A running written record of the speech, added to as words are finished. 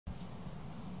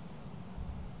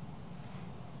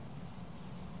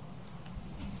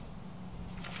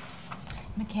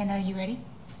McKenna, are you ready?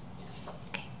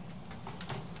 Okay.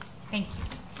 Thank you.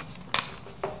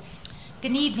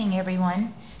 Good evening,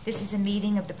 everyone. This is a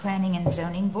meeting of the Planning and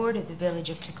Zoning Board of the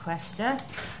Village of Tequesta,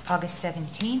 August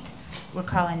 17th. We're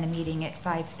calling the meeting at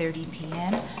 5:30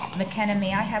 p.m. McKenna,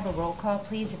 may I have a roll call,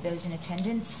 please, of those in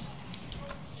attendance?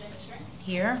 Sherwin.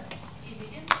 Here. Steve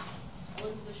Egan.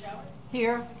 Elizabeth Shower.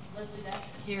 Here. Leslie Dasher.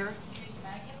 Here. Teresa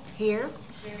Maggio. Here.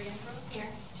 Sherry Enfield. Here.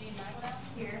 Jean Magdalene.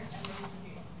 Here. And Louisa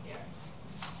Here.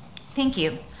 Thank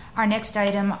you. Our next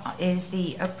item is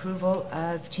the approval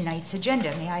of tonight's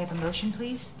agenda. May I have a motion,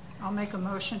 please? I'll make a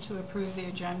motion to approve the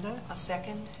agenda. A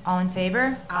second. All in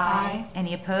favor? Aye.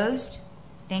 Any opposed?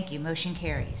 Thank you. Motion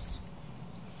carries.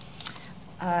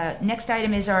 Next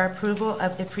item is our approval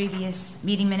of the previous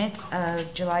meeting minutes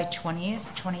of July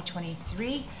 20th,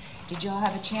 2023. Did you all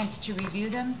have a chance to review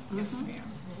them? Yes, ma'am.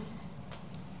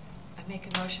 I make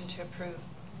a motion to approve.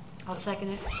 I'll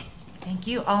second it. Thank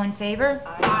you. All in favor?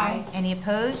 Aye. Any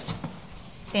opposed?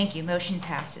 Thank you. Motion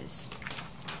passes.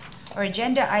 Our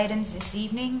agenda items this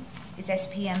evening is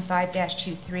SPM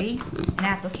 5-23, an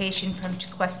application from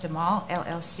TEQUESTA Mall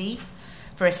LLC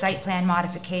for a site plan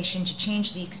modification to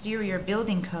change the exterior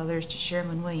building colors to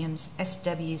Sherwin-Williams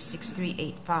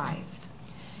SW6385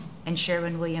 and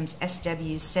Sherwin-Williams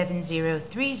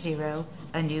SW7030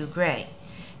 Anew Gray.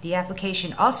 The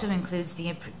application also includes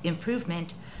the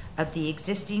improvement of the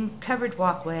existing covered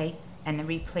walkway and the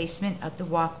replacement of the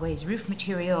walkway's roof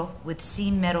material with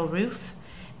seam metal roof,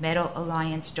 Metal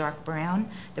Alliance dark brown.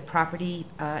 The property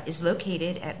is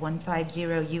located at 150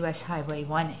 US Highway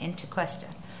 1 in Tequesta.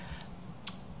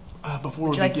 Before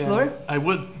Would we you like the begin, floor? I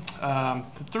would.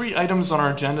 The three items on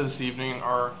our agenda this evening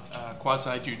are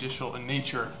quasi-judicial in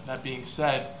nature. That being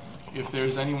said, if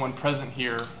there's anyone present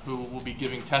here who will be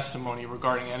giving testimony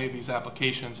regarding any of these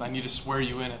applications, I need to swear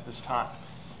you in at this time.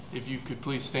 If you could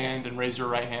please stand and raise your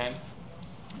right hand.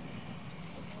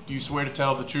 Do you swear to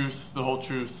tell the truth, the whole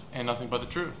truth, and nothing but the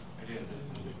truth? I do.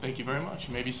 Thank you very much.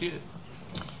 You may be seated.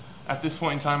 At this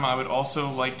point in time, I would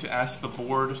also like to ask the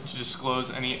board to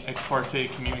disclose any ex parte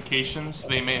communications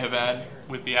they may have had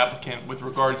with the applicant with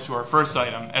regards to our first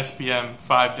item, SPM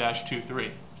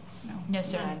 5-23. No,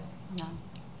 sir. None.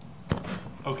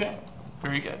 Okay,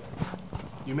 very good.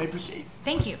 You may proceed.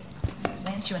 Thank you.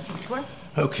 Lance, you want to take the floor?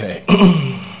 Okay.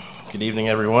 Good evening,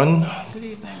 everyone. Good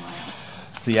evening, Lance.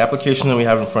 The application that we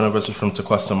have in front of us is from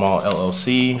TEQUESTA Mall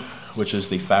LLC, which is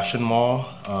the fashion mall.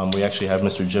 We actually have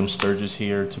Mr. Jim Sturgis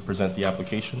here to present the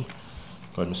application.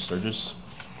 Go ahead, Mr. Sturgis.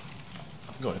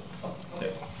 Go ahead.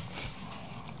 Okay.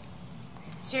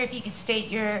 Sir, if you could state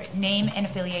your name and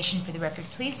affiliation for the record,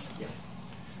 please.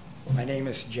 My name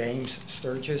is James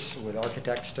Sturgis with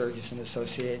Architect Sturgis and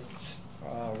Associates,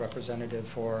 representative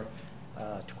for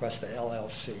TEQUESTA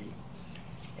LLC.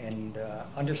 And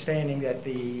understanding that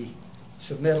the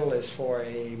submittal is for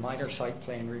a minor site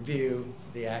plan review,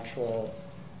 the actual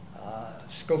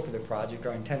scope of the project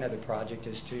or intent of the project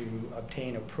is to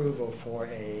obtain approval for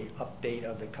a update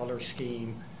of the color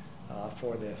scheme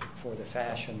for the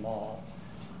fashion mall.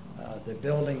 The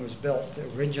building was built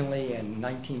originally in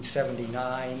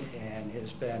 1979 and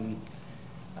has been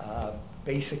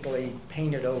basically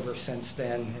painted over since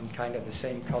then in kind of the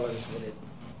same colors that it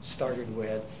started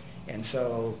with. And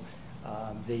so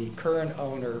the current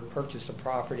owner purchased the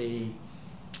property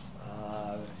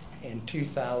in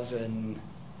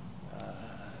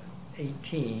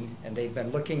 2018, and they've been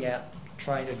looking at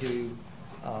trying to do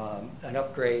an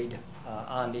upgrade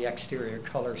on the exterior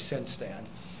color since then.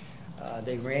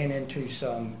 They ran into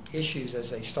some issues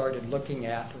as they started looking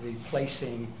at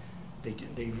replacing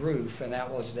the roof, and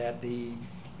that was that the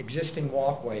existing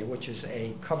walkway, which is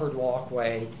a covered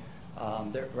walkway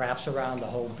that wraps around the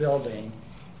whole building,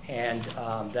 and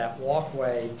that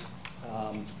walkway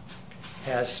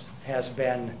has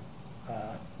been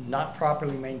not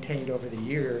properly maintained over the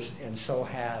years, and so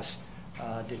has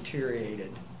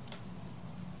deteriorated.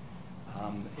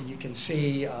 And you can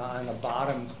see on the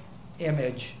bottom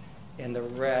image in the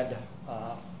red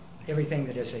everything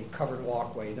that is a covered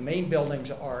walkway. The main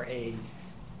buildings are a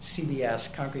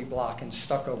CBS, concrete block and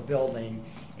stucco building,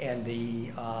 and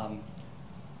the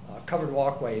covered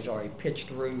walkways are a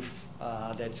pitched roof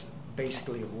that's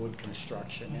basically a wood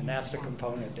construction, and that's the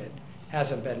component that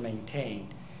hasn't been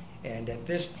maintained. And at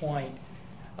this point,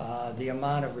 the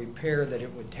amount of repair that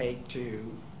it would take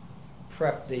to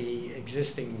prep the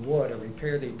existing wood or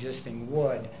repair the existing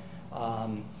wood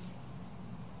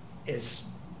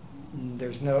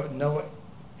there's no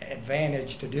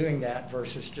advantage to doing that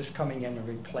versus just coming in and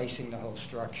replacing the whole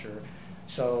structure.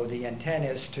 So the intent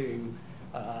is to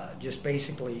just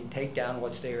basically take down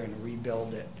what's there and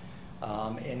rebuild it.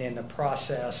 And in the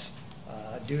process,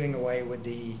 doing away with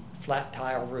the flat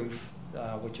tile roof,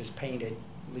 which is painted,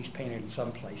 at least painted in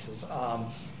some places,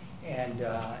 and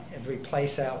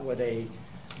replace that with a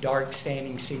dark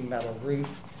standing seam metal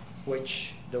roof,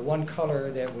 which the one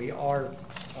color that we are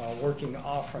working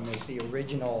off from is the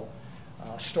original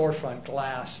storefront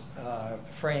glass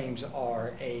frames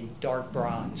are a dark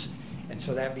bronze. And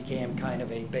so that became kind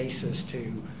of a basis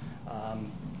to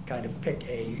kind of pick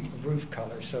a roof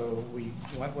color. So we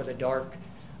went with a dark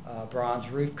bronze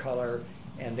roof color,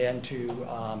 and then to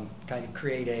kind of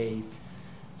create a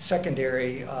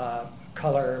secondary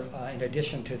color in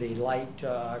addition to the light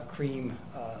cream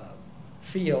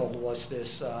field was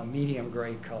this medium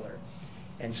gray color.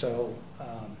 And so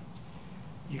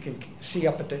you can see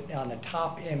up at on the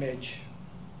top image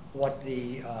what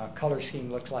the color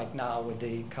scheme looks like now with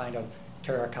the kind of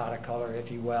terracotta color,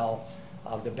 if you will,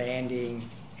 of the banding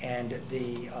and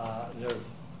the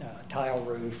tile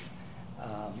roof.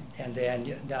 And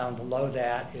then down below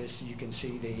that is, you can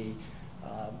see the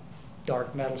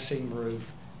dark metal seam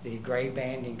roof, the gray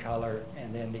banding color,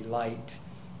 and then the light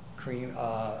cream,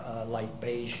 light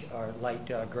beige or light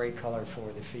gray color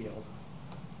for the field.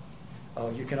 Oh,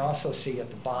 you can also see at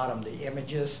the bottom the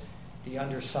images, the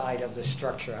underside of the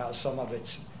structure, how some of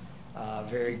it's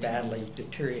very badly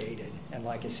deteriorated. And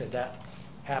like I said, that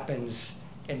happens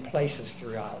in places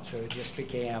throughout, so it just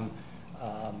became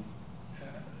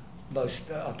most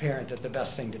apparent that the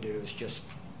best thing to do is just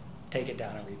take it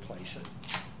down and replace it.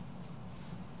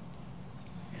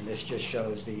 And this just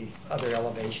shows the other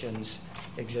elevations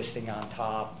existing on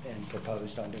top and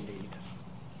proposed underneath.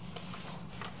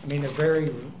 I mean, they're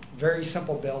very, very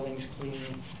simple buildings, clean,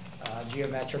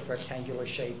 geometric rectangular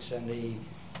shapes, and the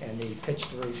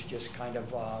pitched roof just kind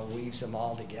of weaves them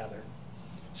all together.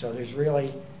 So there's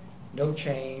really no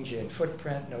change in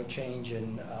footprint, no change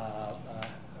in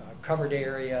covered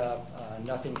area,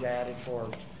 nothing's added for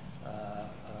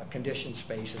conditioned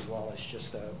space as well. It's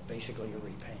just basically a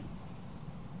repaint.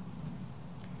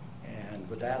 And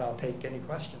with that, I'll take any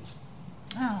questions.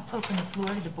 I'll open the floor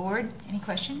to the board. Any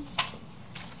questions?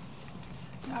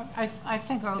 I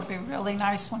think it'll be really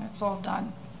nice when it's all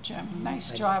done, Jim. Nice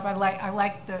Thank job. I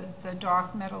like the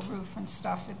dark metal roof and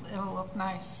stuff. It'll look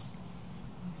nice.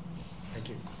 Thank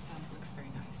you. Looks very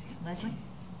nice, yeah. Leslie?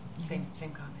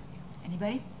 Same comment, yeah.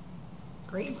 Anybody?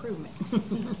 Great improvement.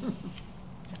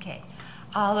 Okay.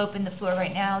 I'll open the floor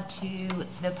right now to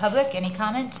the public. Any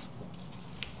comments?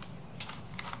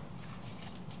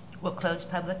 We'll close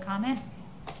public comment.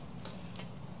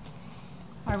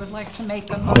 I would like to make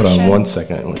a motion. Hold on one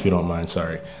second, if you don't mind,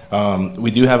 sorry.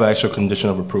 We do have an actual condition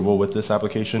of approval with this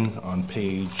application on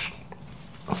page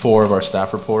 4 of our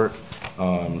staff report.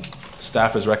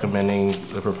 Staff is recommending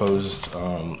the proposed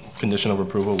condition of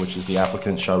approval, which is the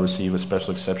applicant shall receive a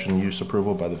special exception use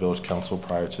approval by the village council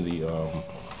prior to the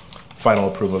final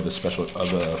approval of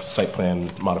the site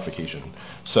plan modification.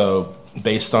 So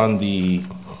based on the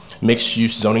mixed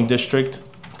use zoning district,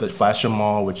 the Fashion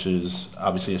Mall, which is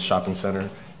obviously a shopping center,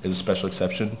 is a special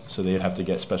exception. So they'd have to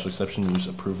get special exception use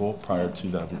approval prior to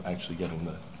them actually getting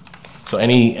the. So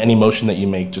any motion that you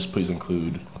make, just please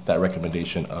include that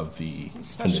recommendation of the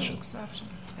condition. Exception.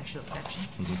 Special exception.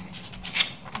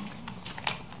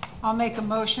 I'll make a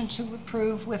motion to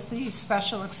approve with the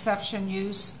special exception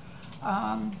use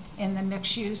in the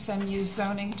mixed use and use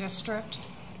zoning district,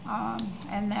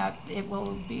 and that it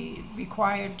will be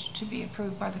required to be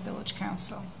approved by the village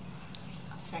council.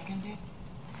 I'll second it.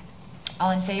 All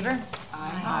in favor?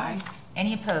 Aye.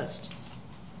 Any opposed?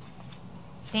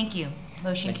 Thank you.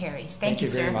 Motion carries. Thank you,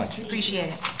 you very sir. much.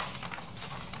 Appreciate it.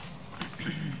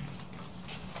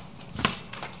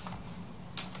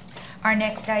 Our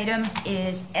next item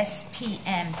is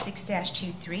SPM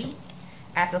 6-23,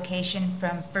 application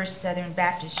from First Southern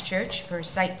Baptist Church for a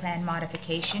site plan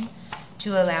modification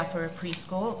to allow for a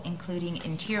preschool, including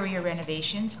interior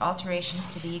renovations, alterations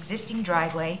to the existing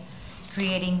driveway,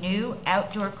 creating new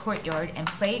outdoor courtyard and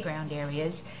playground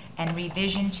areas, and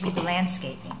revision to the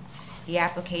landscaping. The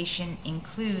application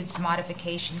includes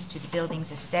modifications to the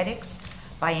building's aesthetics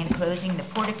by enclosing the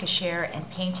porte-cochere and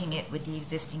painting it with the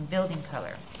existing building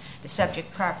color. The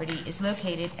subject property is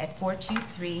located at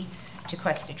 423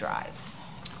 TEQUESTA Drive.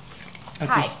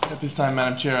 At this time,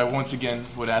 Madam Chair, I once again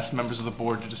would ask members of the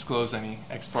board to disclose any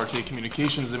ex parte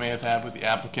communications they may have had with the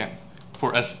applicant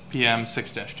for SPM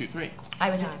 6-23. I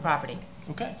was at the property.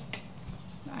 Okay.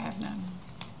 I have none.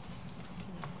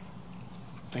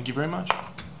 Thank you very much.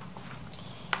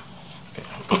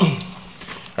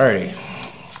 Alrighty.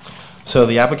 So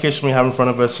the application we have in front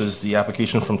of us is the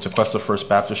application from TEQUESTA First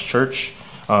Baptist Church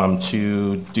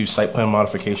to do site plan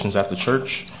modifications at the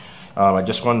church. I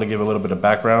just wanted to give a little bit of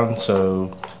background.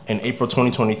 So in April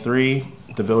 2023,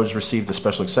 the village received a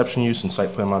special exception use and site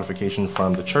plan modification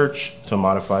from the church to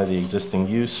modify the existing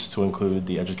use to include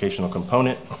the educational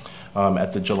component.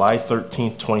 At the July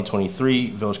 13th, 2023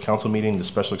 Village Council meeting, the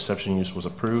special exception use was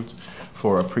approved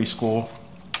for a preschool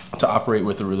to operate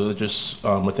with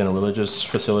within a religious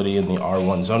facility in the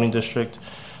R1 zoning district.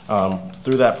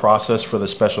 Through that process for the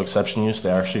special exception use,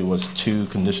 there actually was 2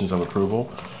 conditions of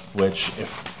approval, which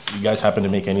if you guys happen to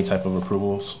make any type of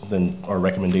approvals or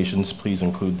recommendations, please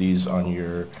include these on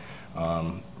your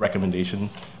recommendation,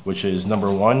 which is number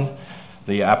 1,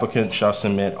 the applicant shall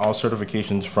submit all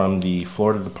certifications from the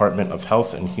Florida Department of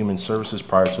Health and Human Services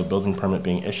prior to a building permit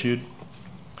being issued.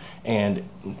 And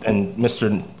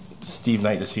Mr. Steve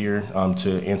Knight is here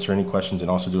to answer any questions and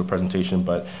also do a presentation.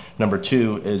 But number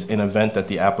 2 is in event that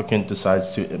the applicant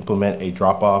decides to implement a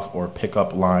drop-off or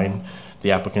pickup line,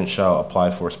 the applicant shall apply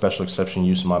for a special exception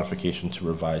use modification to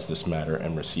revise this matter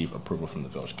and receive approval from the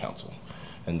Village Council.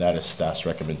 And that is staff's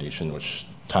recommendation, which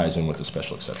ties in with the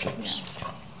special exception use.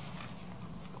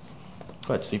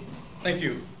 Go ahead, Steve. Thank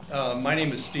you. My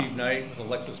name is Steve Knight with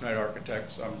Alexis Knight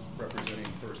Architects. I'm representing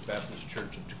First Baptist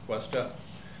Church of TEQUESTA.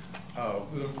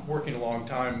 We've been working a long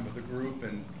time with the group,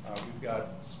 and we've got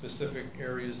specific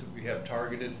areas that we have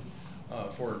targeted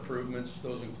for improvements.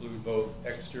 Those include both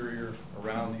exterior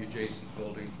around the adjacent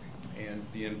building and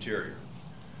the interior.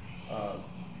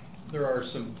 There are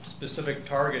some specific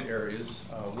target areas.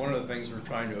 One of the things we're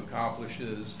trying to accomplish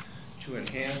is to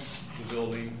enhance the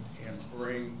building and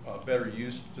bring better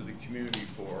use to the community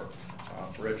for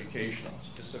educational,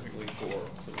 specifically for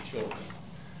the children.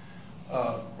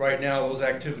 Right now, those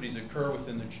activities occur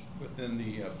within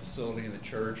the facility and the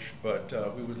church, but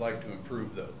we would like to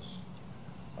improve those.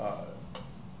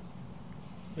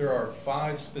 There are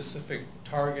 5 specific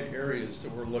target areas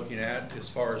that we're looking at as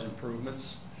far as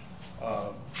improvements.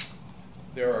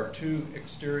 There are 2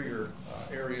 exterior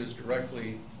areas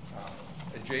directly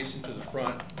adjacent to the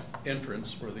front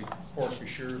entrance where the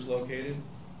porte-cochere is located.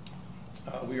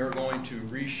 We are going to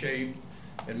reshape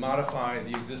and modify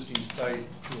the existing site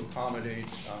to accommodate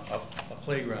a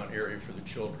playground area for the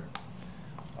children.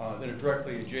 Then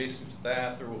directly adjacent to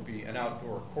that, there will be an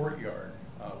outdoor courtyard,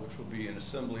 which will be an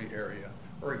assembly area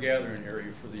or a gathering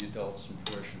area for the adults and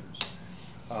parishioners.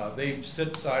 They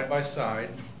sit side by side.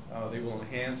 They will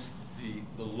enhance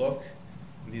the look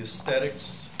and the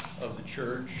aesthetics of the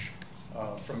church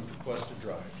from TEQUESTA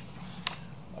Drive.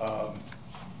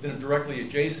 Then directly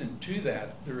adjacent to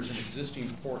that, there is an existing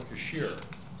porte-cochere,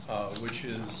 which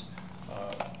is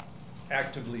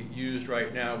actively used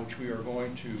right now, which we are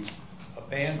going to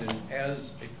abandon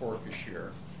as a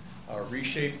porte-cochere,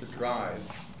 reshape the drive,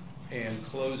 and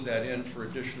close that in for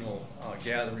additional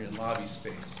gathering and lobby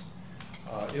space.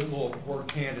 It will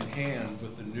work hand in hand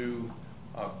with the new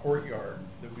courtyard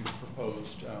that we've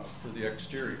proposed for the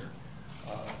exterior.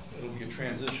 It'll be a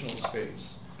transitional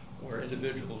space where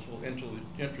individuals will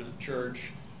enter the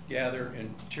church, gather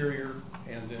interior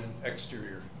and then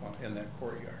exterior in that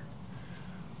courtyard.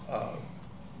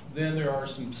 Then there are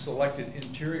some selected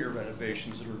interior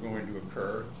renovations that are going to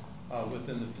occur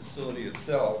within the facility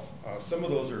itself. Some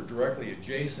of those are directly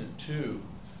adjacent to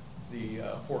the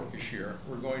porte-cochere.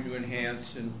 We're going to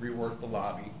enhance and rework the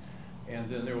lobby, and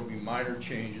then there will be minor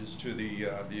changes to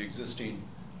the existing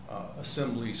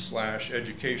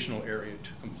assembly/educational area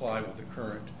to comply with the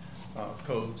current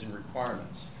codes and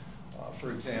requirements.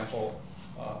 For example,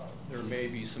 there may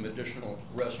be some additional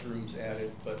restrooms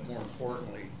added, but more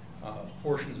importantly,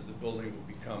 portions of the building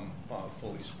will become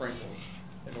fully sprinkled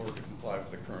in order to comply with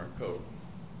the current code.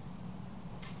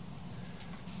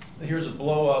 Here's a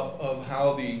blow-up of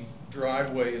how the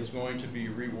driveway is going to be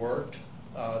reworked.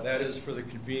 That is for the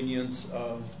convenience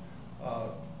of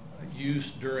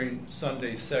use during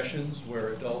Sunday sessions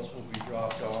where adults will be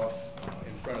dropped off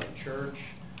in front of the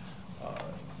church.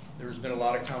 There's been a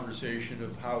lot of conversation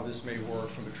of how this may work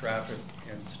from a traffic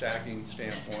and stacking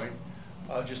standpoint.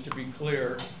 Just to be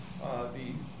clear,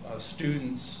 the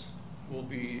students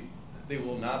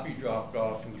will not be dropped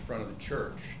off in the front of the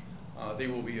church. They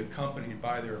will be accompanied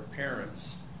by their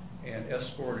parents and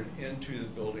escorted into the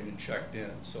building and checked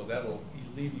in. So that will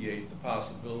alleviate the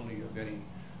possibility of any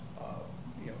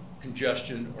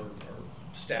congestion or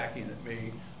stacking that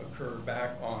may occur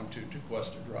back onto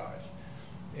TEQUESTA Drive.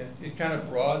 It kind of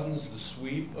broadens the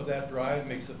sweep of that drive,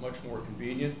 makes it much more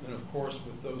convenient. And of course,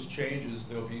 with those changes,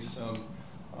 there'll be some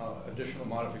additional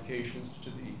modifications to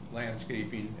the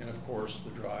landscaping and of course the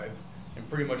drive. And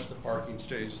pretty much the parking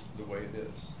stays the way it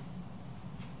is.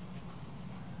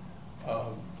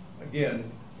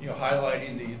 Again,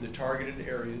 highlighting the targeted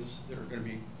areas that are going to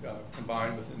be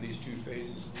combined within these two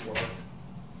phases of the work.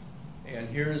 And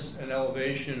here's an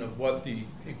elevation of what the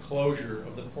enclosure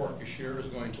of the porte-cochere is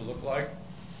going to look like.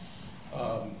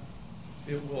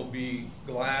 It will be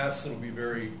glass, it'll be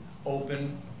very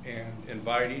open and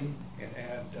inviting, and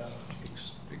add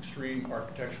extreme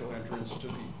architectural entrance to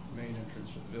the main entrance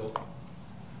of the building.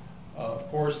 Of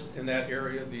course, in that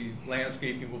area, the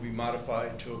landscaping will be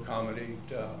modified to accommodate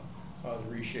the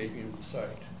reshaping of the site.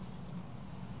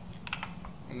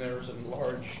 And there's a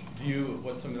large view of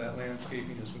what some of that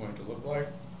landscaping is going to look like,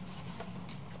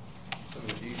 some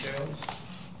of the details.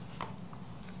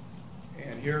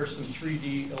 And here are some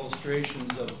 3D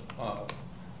illustrations of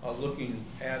looking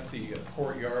at the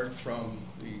courtyard from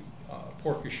the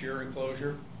porte-cochere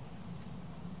enclosure.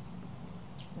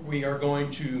 We are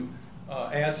going to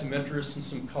add some interest and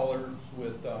some color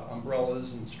with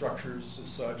umbrellas and structures as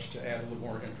such to add a little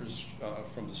more interest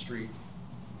from the street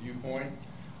viewpoint.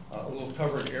 A little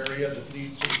covered area that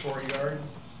leads to the courtyard.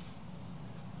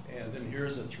 And then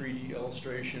here's a 3D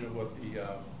illustration of what the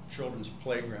children's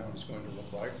playground is going to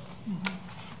look like.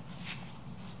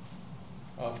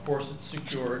 Of course, it's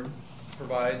secured,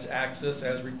 provides access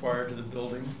as required to the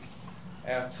building,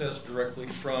 access directly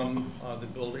from the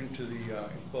building to the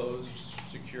enclosed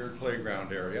secured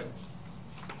playground area.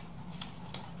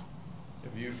 A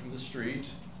view from the street.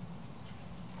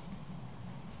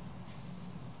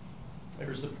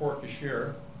 There's the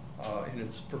porte-cochere in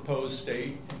its proposed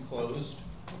state, enclosed,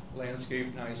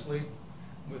 landscaped nicely,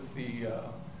 with the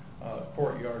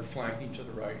courtyard flanking to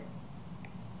the right.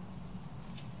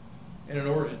 And in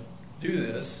order to do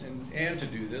this, and to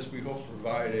do this, we hope to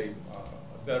provide a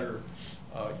better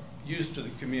use to the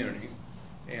community.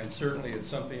 And certainly it's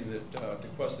something that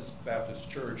TEQUESTA Baptist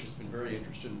Church has been very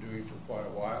interested in doing for quite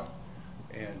a while.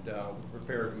 And we're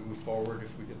prepared to move forward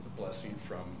if we get the blessing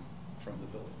from the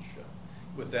village.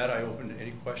 With that, I open to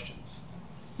any questions.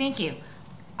 Thank you.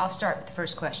 I'll start with the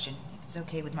first question, if it's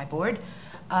okay with my board.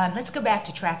 Let's go back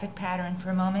to traffic pattern for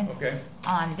a moment. Okay.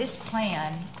 On this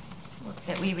plan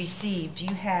that we received,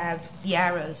 you have the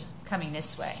arrows coming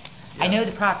this way. Yes. I know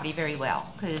the property very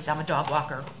well because I'm a dog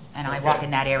walker and I walk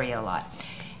in that area a lot.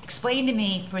 Explain to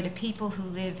me, for the people who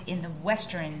live in the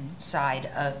western side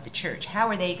of the church, how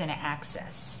are they going to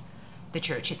access the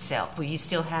church itself? Will you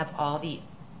still have all the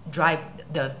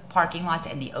parking lots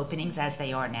and the openings as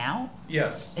they are now?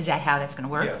 Yes. Is that how that's going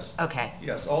to work? Yes. Okay.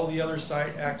 Yes, all the other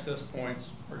site access points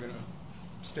are going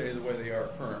to stay the way they are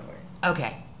currently.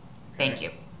 Okay. Thank you.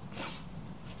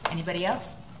 Anybody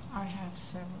else? I have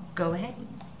several. Go ahead.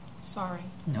 Sorry.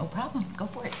 No problem. Go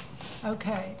for it.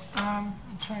 Okay, I'm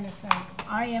trying to think.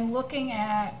 I am looking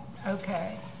at,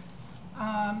 okay,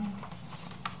 all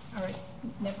right,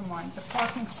 never mind. The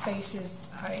parking spaces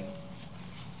I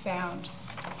found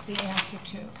the answer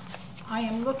to. I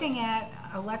am looking at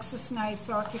Alexis Knight's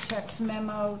architect's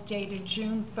memo dated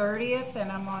June 30th,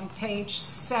 and I'm on page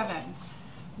 7,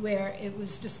 where it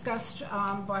was discussed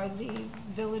by the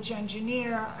village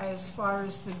engineer as far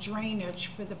as the drainage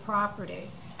for the property.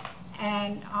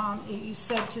 And you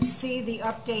said to see the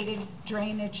updated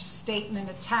drainage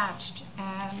statement attached,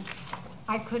 and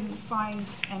I couldn't find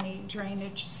any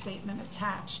drainage statement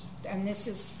attached. And this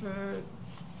is for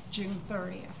June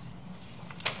 30th.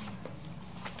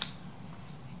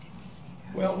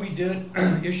 Well, we did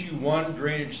issue one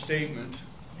drainage statement,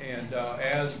 and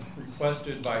as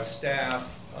requested by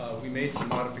staff, we made some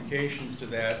modifications to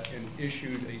that and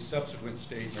issued a subsequent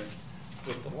statement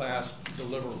with the last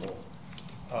deliverable.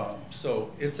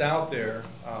 So it's out there.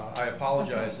 I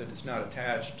apologize that it's not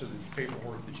attached to the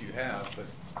paperwork that you have, but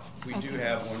we do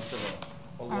have one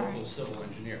from a local civil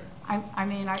engineer. I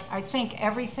mean, I think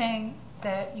everything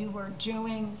that you were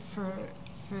doing for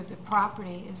the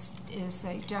property is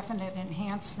a definite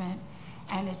enhancement,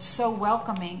 and it's so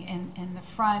welcoming in the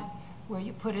front where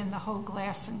you put in the whole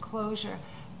glass enclosure.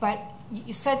 But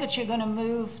you said that you're going to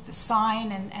move the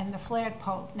sign and the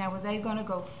flagpole. Now, are they going to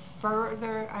go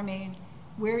further? I mean,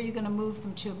 where are you going to move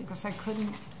them to? Because I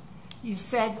couldn't, you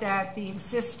said that the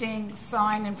existing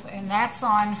sign, and that's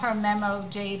on her memo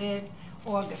dated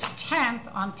August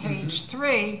 10th on page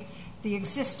 3, the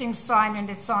existing sign, and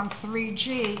it's on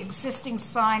 3G, existing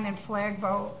sign and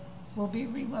flagpole will be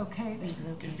relocated.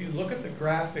 If you look at the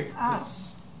graphic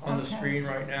that's on the screen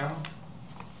right now.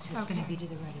 So it's going to be to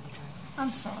the right of the driveway.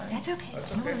 I'm sorry. That's okay.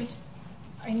 That's No okay. worries.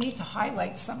 I need to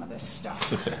highlight some of this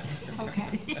stuff. Okay,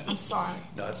 I'm sorry.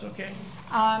 No, that's okay.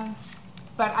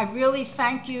 But I really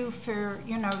thank you for,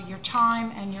 you know, your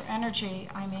time and your energy.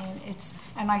 I mean,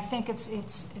 and I think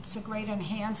it's a great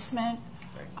enhancement.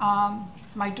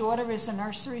 My daughter is a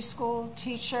nursery school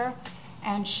teacher,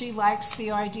 And she likes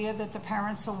the idea that the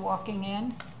parents are walking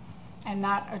in and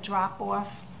not a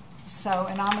drop-off. So,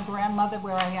 and I'm a grandmother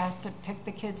where I have to pick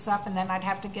the kids up, and then I'd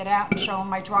have to get out and show them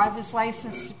my driver's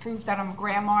license to prove that I'm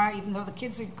grandma, even though the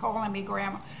kids are calling me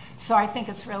grandma. So I think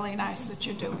it's really nice that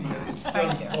you're doing that. It's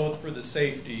Thank done you. both for the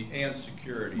safety and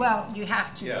security. Well, you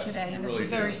have to Yes, today, you and it's a really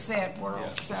very do. sad world,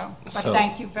 Yes. so, but So-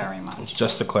 thank you very much.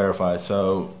 Just to clarify,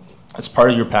 so as part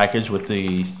of your package with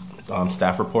the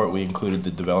staff report, we included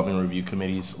the Development Review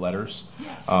Committee's letters.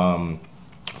 Yes.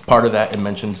 Part of that, it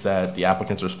mentions that the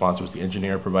applicant's response was the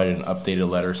engineer provided an updated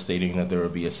letter stating that there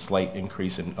would be a slight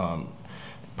increase in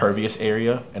pervious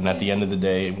area, and at the end of the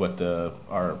day, what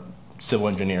our civil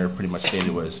engineer pretty much stated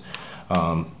was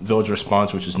village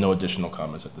response, which is no additional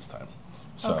comments at this time.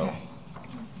 So, Okay.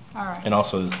 All right. and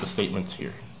also the statements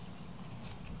here.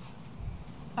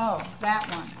 Oh, that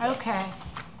one, okay.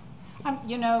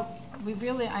 You know,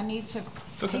 I need to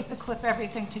okay. clip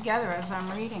everything together as I'm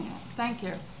reading it. Thank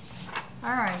you. All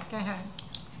right, go ahead.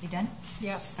 You done?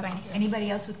 Yes, thank you.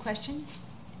 Anybody else with questions?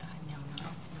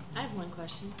 I have one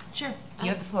question. Sure. You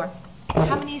have the floor.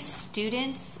 How many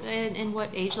students and what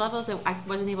age levels? I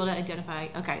wasn't able to identify.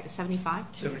 Okay, 75?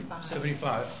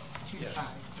 75. Yes.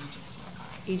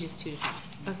 Ages 2 to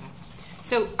 5. Okay.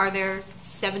 So are there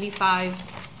 75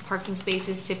 parking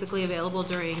spaces typically available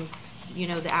during,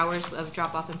 the hours of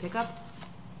drop-off and pickup?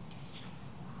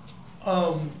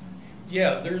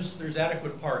 Yeah, there's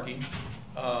adequate parking.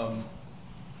 And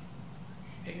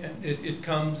it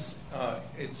comes,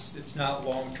 it's not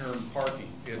long-term parking.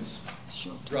 It's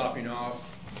dropping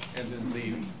off and then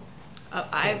leaving.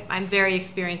 I'm very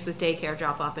experienced with daycare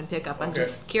drop-off and pickup. I'm Okay.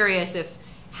 just curious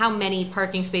how many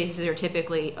parking spaces are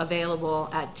typically available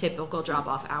at typical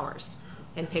drop-off hours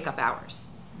and pickup hours?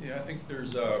 Yeah, I think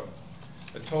there's a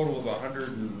total of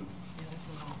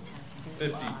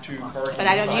 152 parking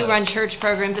But do you run spots. church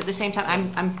programs at the same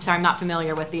time? I'm sorry, I'm not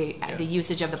familiar with the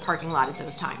usage of the parking lot at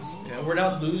those times. Yeah, we're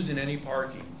not losing any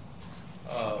parking.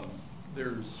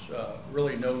 There's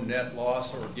really no net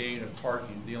loss or gain of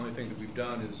parking. The only thing that we've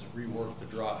done is rework the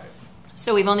drive.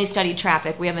 So we've only studied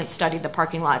traffic. We haven't studied the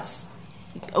parking lots,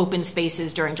 open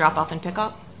spaces during drop-off and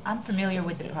pickup? I'm familiar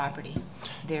with the property.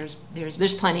 There's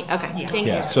Plenty, okay, Yeah. thank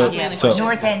Yeah, you. so- That's my only so- question.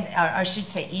 north end, or I should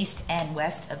say east and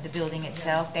west of the building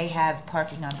itself. They have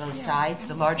parking on both sides.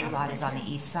 The larger lot is on the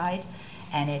east side,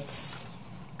 and it's,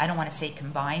 I don't want to say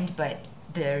combined, but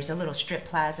there's a little strip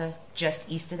plaza just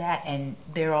east of that, and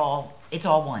it's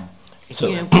all one.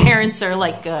 So, Parents are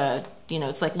like,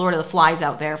 it's like Lord of the Flies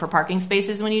out there for parking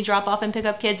spaces when you drop off and pick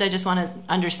up kids. I just want to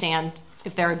understand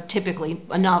if they're typically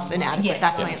enough and adequate. Yes.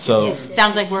 That's my So- Yes.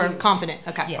 sounds like we're confident.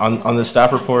 Okay. Yeah. on the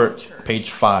staff report, page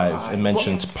 5, it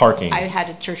mentions parking. I had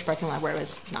a church parking lot where it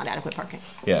was not adequate parking.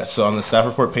 Yeah, so on the staff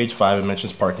report, page 5, it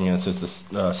mentions parking, and it says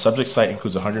the subject site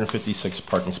includes 156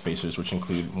 parking spaces, which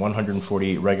include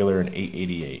 148 regular and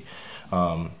 888.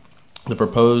 The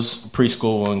proposed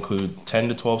preschool will include 10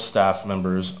 to 12 staff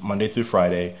members Monday through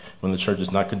Friday when the church is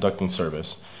not conducting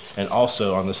service. And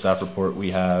also on the staff report,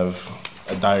 we have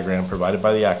a diagram provided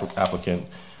by the applicant,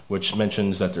 which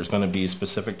mentions that there's going to be a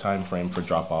specific time frame for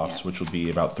drop-offs, which will be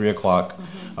about 3 o'clock.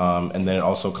 And then it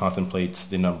also contemplates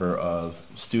the number of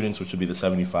students, which would be the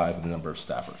 75, and the number of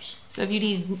staffers. So if you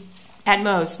need at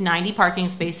most 90 parking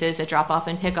spaces at drop off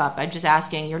and pick up, I'm just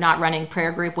asking, you're not running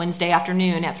prayer group Wednesday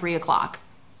afternoon at 3 o'clock?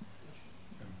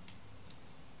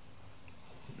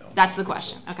 No. That's the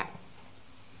question. Okay.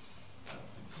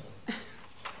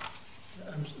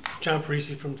 I'm John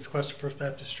Parisi from the TEQUESTA First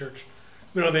Baptist Church.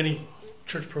 We don't have any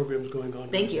church programs going on.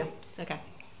 Thank you. Okay.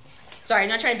 Sorry, I'm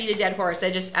not trying to beat a dead horse.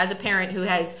 I just, as a parent who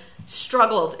has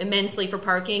struggled immensely for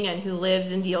parking and who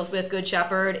lives and deals with Good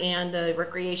Shepherd and the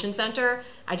recreation center,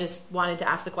 I just wanted to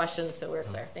ask the questions so we're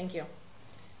clear. Thank you.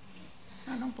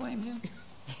 I don't blame you.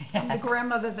 I'm the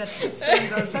grandmother that sits there and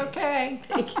goes, okay.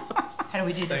 How do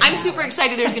we do this? I'm now? super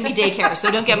excited there's going to be daycare,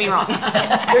 so don't get me wrong.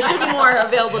 There should be more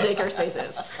available daycare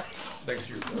spaces. Thanks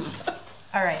for your question.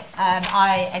 All right,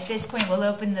 I, at this point, will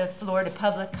open the floor to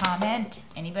public comment.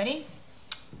 Anybody?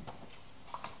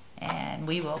 And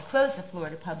we will close the floor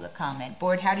to public comment.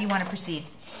 Board, how do you want to proceed?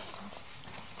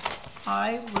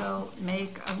 I will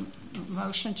make a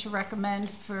motion to recommend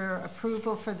for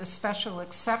approval for the special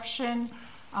exception,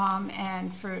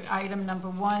 and for item number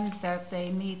 1, that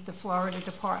they meet the Florida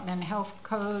Department of Health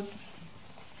Code,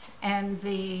 and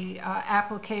the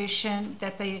application,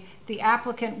 that the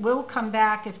applicant will come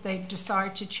back if they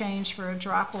decide to change for a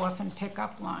drop-off and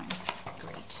pick-up line.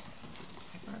 Great.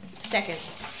 Second.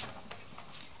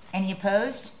 Any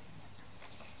opposed?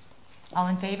 All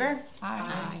in favor?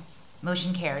 Aye.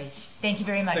 Motion carries. Thank you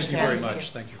very much, Thank sir. you very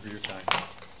much. Thank you for your time.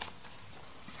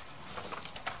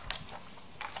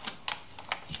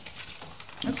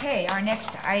 Okay, our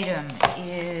next item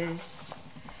is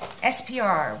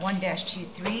SPR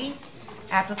 1-23,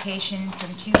 application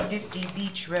from 250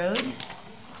 Beach Road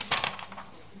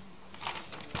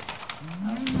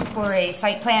for a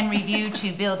site plan review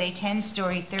to build a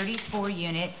 10-story,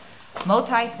 34-unit,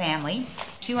 multifamily,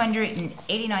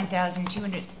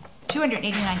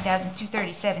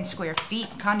 289,237 square feet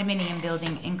condominium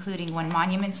building, including 1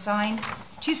 monument sign,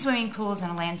 2 swimming pools,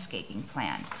 and a landscaping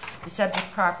plan. The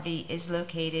subject property is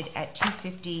located at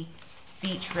 250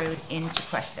 Beach Road in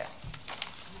Tequesta.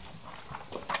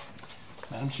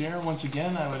 Madam Chair, once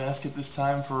again, I would ask at this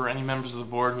time for any members of the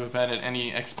board who have had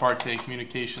any ex parte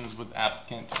communications with the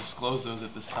applicant to disclose those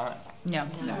at this time. No.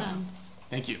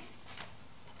 Thank you.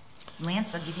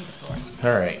 Lance, I'll give you the floor.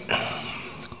 All right.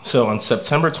 So on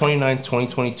September 29,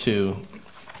 2022,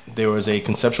 there was a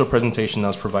conceptual presentation that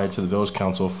was provided to the Village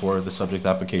Council for the subject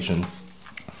application.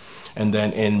 And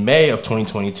then in May of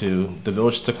 2022, the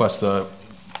Village of Tequesta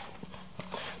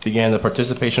began the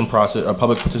participation process, a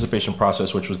public participation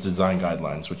process, which was design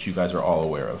guidelines, which you guys are all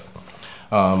aware of.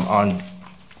 On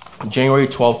January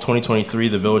 12, 2023,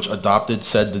 the village adopted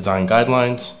said design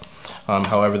guidelines.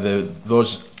 However, the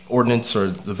village ordinance or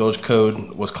the village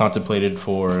code was contemplated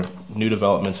for new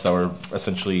developments that were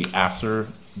essentially after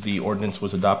the ordinance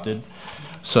was adopted.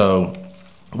 So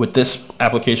with this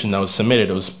application that was submitted,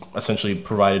 it was essentially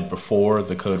provided before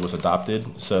the code was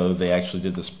adopted. So they actually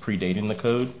did this predating the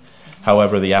code.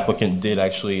 However, the applicant did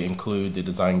actually include the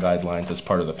design guidelines as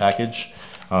part of the package.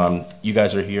 You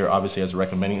guys are here obviously as a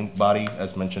recommending body,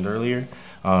 as mentioned earlier,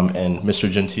 and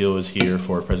Mr. Gentile is here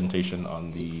for a presentation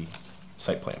on the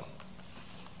site plan.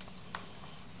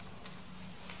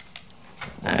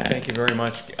 Thank you very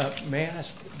much. May I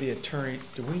ask the attorney,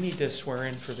 do we need to swear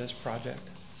in for this project?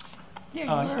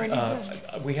 Yeah, you already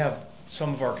did. We have,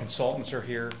 some of our consultants are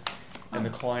here and the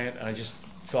client, and I just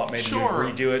thought maybe Sure.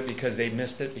 you'd redo it because they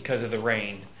missed it because of the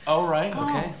rain. All right.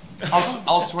 Okay?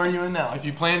 I'll swear you in now. If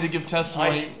you plan to give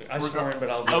testimony I swear in, but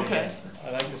I'll do it Okay. again.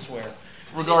 I like to swear.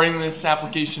 regarding this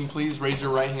application, please raise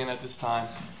your right hand at this time.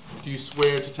 Do you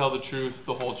swear to tell the truth,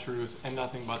 the whole truth, and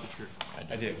nothing but the truth?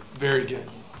 I do. Very good.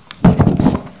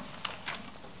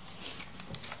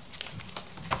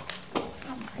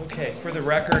 Okay, for the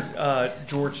record,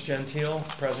 George Gentile,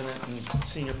 President and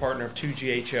Senior Partner of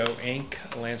 2GHO Inc.,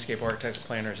 Landscape Architects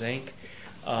Planners Inc.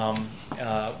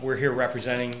 We're here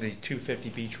representing the 250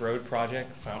 Beach Road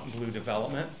project, Fountain Blue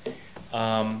Development.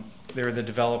 They're the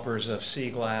developers of Sea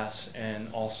Glass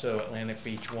and also Atlantic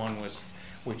Beach One,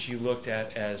 which you looked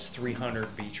at as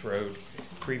 300 Beach Road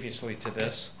previously to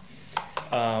this.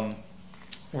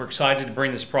 We're excited to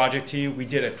bring this project to you. We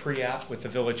did a pre-app with the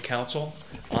Village Council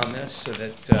on this so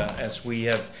that as we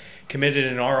have committed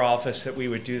in our office that we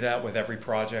would do that with every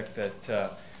project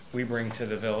that we bring to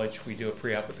the village. We do a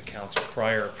pre-app with the council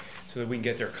prior so that we can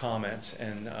get their comments,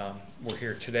 and we're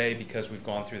here today because we've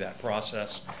gone through that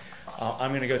process.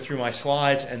 I'm going to go through my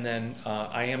slides, and then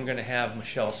I am going to have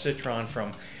Michelle Citron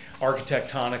from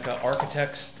Architectonica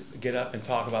Architects get up and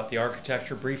talk about the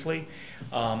architecture briefly.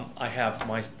 I have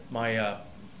my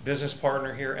business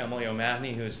partner here, Emily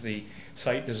O'Mahony, who's the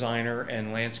site designer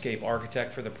and landscape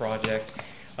architect for the project.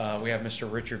 We have Mr.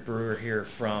 Richard Brewer here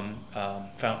from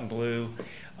Fountain Blue,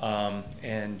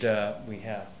 and we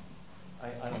have,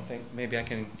 I don't think, maybe I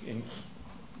can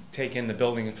take in the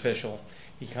building official.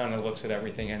 He kind of looks at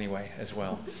everything anyway as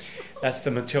well. That's the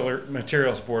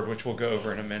materials board, which we'll go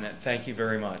over in a minute. Thank you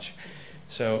very much.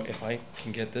 So if I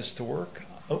can get this to work.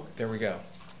 Oh, there we go.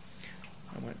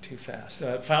 I went too fast.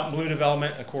 Fountain Blue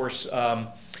Development, of course,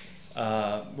 we're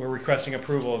requesting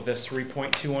approval of this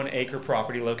 3.21 acre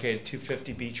property located at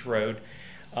 250 Beach Road.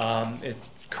 It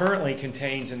currently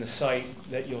contains in the site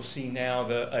that you'll see now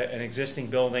an existing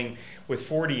building with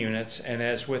 40 units, and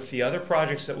as with the other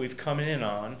projects that we've come in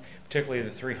on, particularly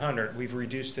the 300, we've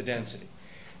reduced the density.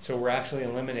 So we're actually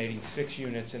eliminating 6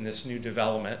 units in this new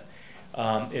development.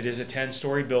 It is a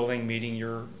 10-story building meeting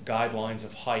your guidelines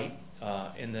of height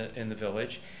in the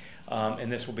village, and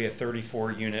this will be a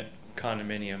 34-unit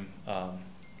condominium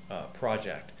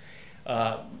project.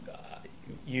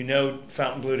 You know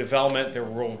Fountain Blue Development, they're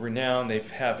world renowned. They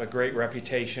have a great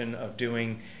reputation of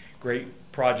doing great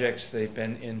projects. They've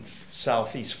been in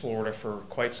Southeast Florida for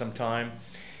quite some time.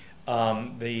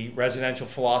 The residential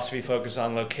philosophy focuses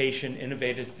on location,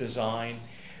 innovative design,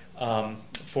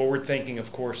 forward thinking,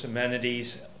 of course,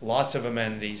 amenities, lots of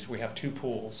amenities. We have 2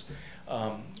 pools.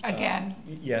 Again.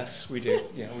 Yes, we do.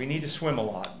 Yeah, we need to swim a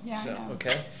lot. Yeah, So, I know.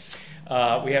 okay.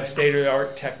 We have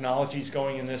state-of-the-art technologies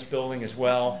going in this building as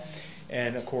well.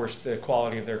 And of course, the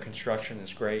quality of their construction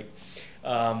is great.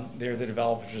 They're the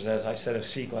developers, as I said, of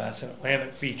Sea Glass and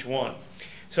Atlantic Beach One.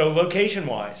 So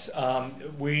location-wise,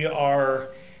 we are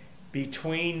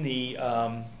between the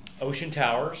Ocean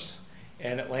Towers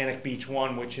and Atlantic Beach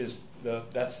 1, which is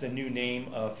that's the new name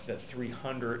of the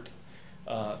 300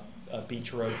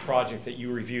 Beach Road project that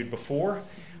you reviewed before.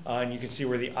 And you can see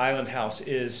where the Island House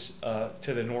is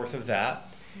to the north of that.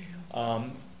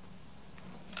 I'm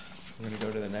going to go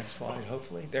to the next slide,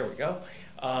 hopefully. There we go.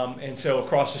 And so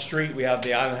across the street, we have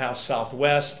the Island House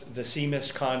Southwest, the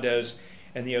Seamus condos,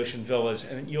 and the Ocean Villas.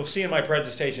 And you'll see in my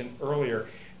presentation earlier,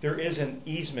 there is an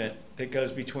easement that goes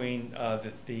between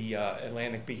the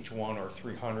Atlantic Beach 1 or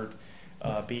 300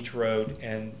 Beach Road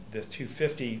and the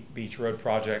 250 Beach Road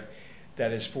project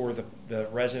that is for the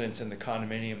residents in the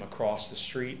condominium across the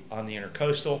street on the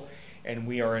intercoastal. And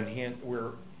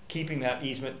we're keeping that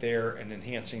easement there and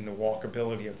enhancing the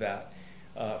walkability of that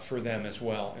for them as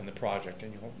well in the project.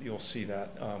 And you'll see that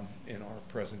in our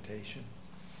presentation.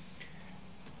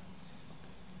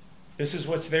 This is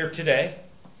what's there today.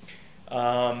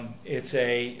 It's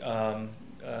an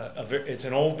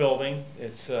old building.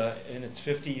 It's in its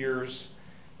 50 years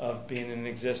of being in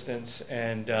existence,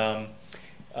 and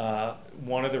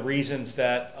one of the reasons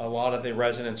that a lot of the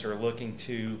residents are looking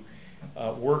to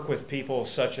work with people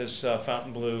such as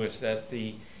Fontainebleau is that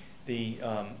the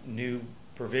new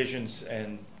provisions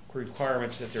and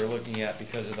requirements that they're looking at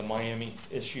because of the Miami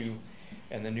issue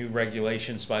and the new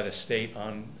regulations by the state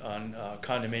on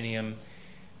condominium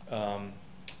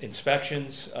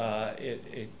inspections.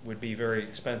 It would be very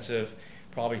expensive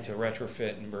probably to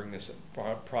retrofit and bring this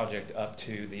project up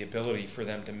to the ability for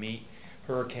them to meet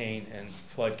hurricane and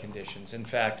flood conditions. In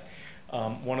fact,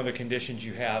 one of the conditions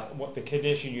you have, the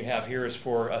condition you have here is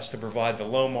for us to provide the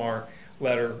LOMAR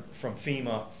letter from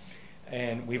FEMA,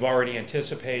 and we've already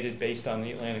anticipated based on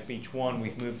the Atlantic Beach 1,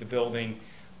 we've moved the building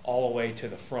all the way to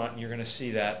the front, and you're going to see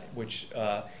that, which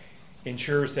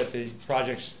ensures that the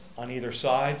projects on either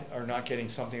side are not getting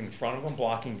something in front of them,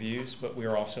 blocking views, but we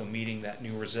are also meeting that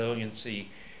new resiliency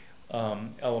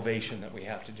elevation that we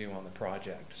have to do on the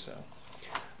project. So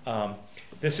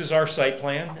this is our site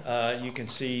plan. You can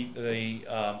see the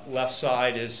left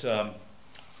side is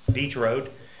Beach Road.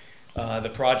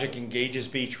 The project engages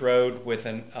Beach Road with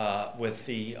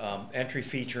the entry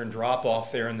feature and drop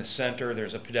off there in the center.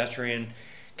 There's a pedestrian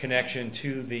connection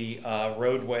to the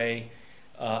roadway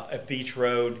at Beach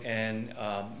Road, and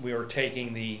we are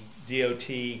taking the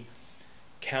DOT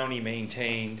county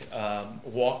maintained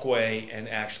walkway and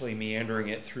actually meandering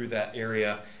it through that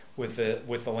area with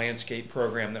the landscape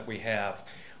program that we have,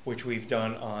 which we've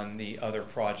done on the other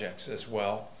projects as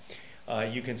well.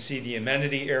 You can see the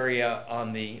amenity area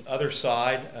on the other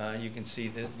side. You can see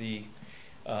the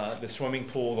swimming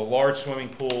pool, the large swimming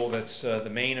pool that's the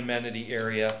main amenity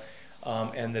area,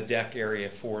 and the deck area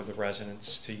for the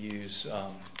residents to use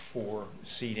for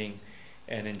seating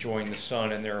and enjoying the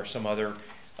sun. And there are some other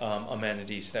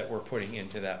amenities that we're putting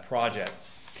into that project.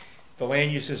 The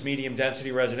land use is medium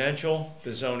density residential.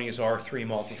 The zoning is R3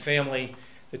 multifamily.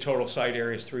 The total site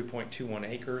area is 3.21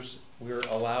 acres. We're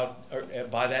allowed,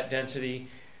 by that density,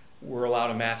 we're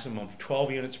allowed a maximum of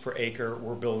 12 units per acre.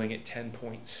 We're building at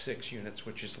 10.6 units,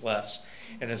 which is less.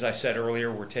 And as I said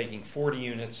earlier, we're taking 40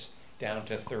 units down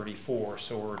to 34.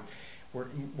 So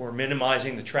we're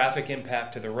minimizing the traffic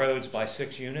impact to the roads by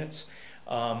 6 units,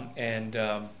 and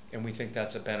we think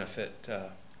that's a benefit to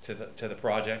the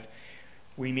project.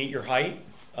 We meet your height.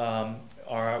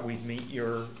 We meet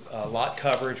your lot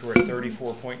coverage. We're at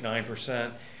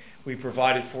 34.9%. We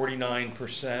provided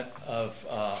 49%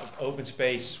 of open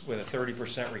space with a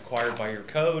 30% required by your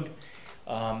code.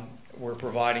 We're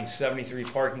providing 73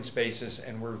 parking spaces,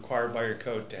 and we're required by your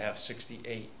code to have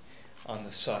 68 on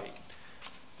the site.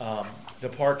 The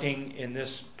parking in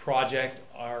this project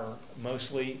are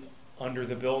mostly under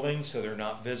the building, so they're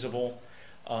not visible.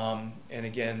 And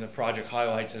again, the project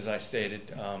highlights, as I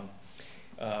stated,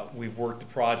 we've worked the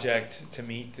project to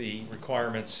meet the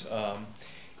requirements,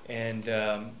 and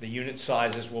the unit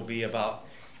sizes will be about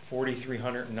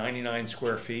 4,399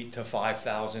 square feet to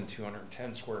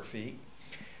 5,210 square feet,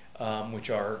 which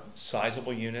are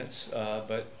sizable units,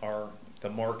 but the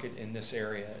market in this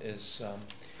area is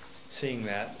seeing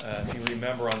that. If you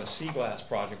remember on the Sea Glass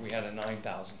project, we had a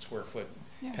 9,000 square foot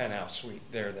penthouse suite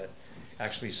there that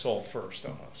actually sold first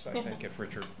almost. I think if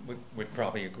Richard would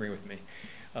probably agree with me.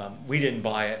 We didn't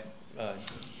buy it,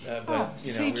 but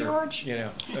see, George?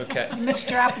 Okay. You missed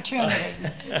your opportunity.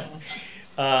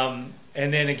 And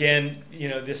then again,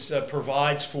 this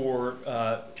provides for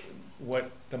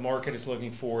what the market is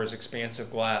looking for is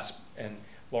expansive glass and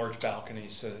large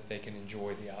balconies so that they can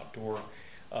enjoy the outdoor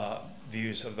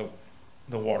views of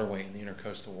the waterway and the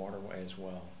intercoastal waterway as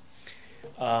well.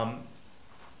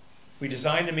 We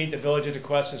designed to meet the Village of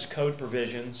TEQUESTA's code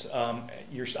provisions. I'm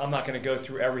not going to go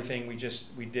through everything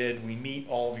we meet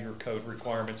all of your code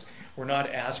requirements. We're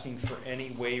not asking for any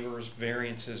waivers,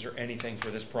 variances, or anything for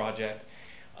this project.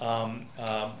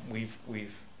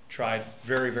 We've tried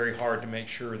very, very hard to make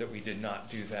sure that we did not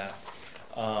do that.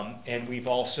 And we've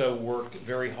also worked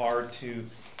very hard to,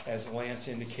 as Lance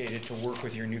indicated, to work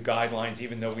with your new guidelines,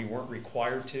 even though we weren't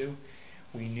required to.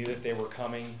 We knew that they were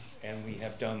coming, and we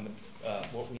have done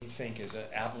what we think is an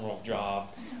admirable job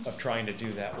of trying to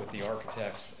do that with the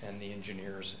architects and the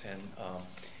engineers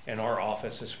and our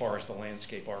office as far as the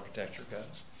landscape architecture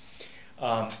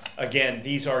goes. Again,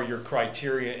 these are your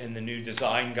criteria in the new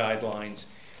design guidelines.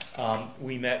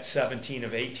 We met 17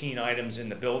 of 18 items in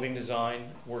the building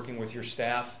design, working with your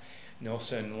staff.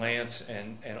 Nilsa, Lance,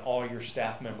 and all your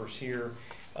staff members here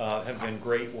have been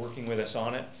great working with us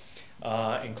on it.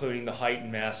 Including the height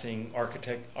and massing,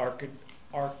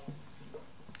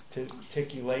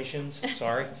 articulations,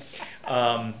 sorry,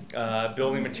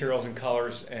 building materials and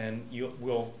colors, and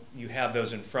you have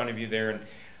those in front of you there. And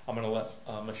I'm going to let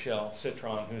Michelle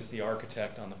Citron, who's the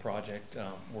architect on the project,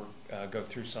 go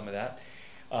through some of that.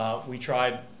 We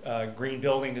tried green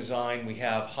building design. We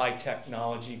have high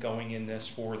technology going in this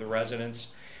for the residents.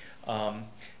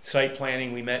 Site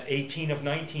planning, we met 18 of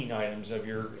 19 items of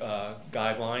your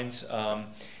guidelines.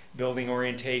 Building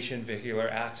orientation, vehicular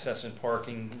access and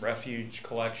parking, refuge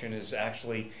collection is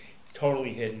actually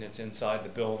totally hidden. It's inside the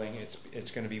building.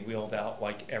 It's going to be wheeled out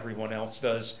like everyone else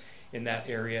does in that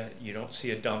area. You don't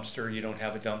see a dumpster. You don't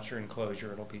have a dumpster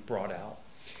enclosure. It'll be brought out.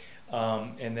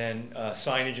 And then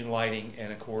signage and lighting,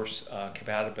 and of course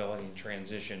compatibility and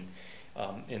transition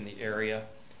in the area.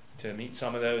 To meet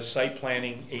some of those, site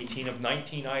planning, 18 of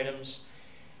 19 items.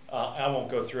 I won't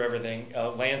go through everything.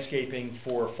 Landscaping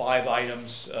for 5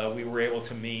 items we were able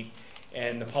to meet,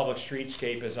 and the public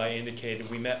streetscape, as I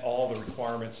indicated, we met all the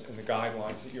requirements and the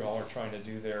guidelines that you all are trying to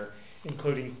do there,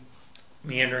 including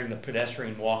meandering the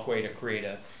pedestrian walkway to create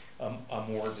a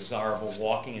more desirable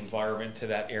walking environment to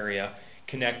that area,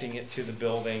 connecting it to the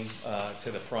building,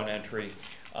 to the front entry,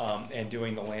 and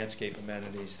doing the landscape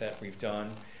amenities that we've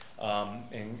done.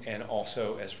 And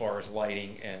also as far as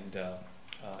lighting and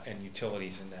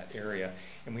utilities in that area.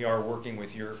 And we are working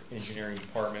with your engineering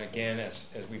department, again, as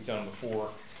we've done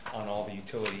before, on all the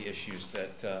utility issues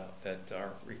that are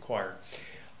required.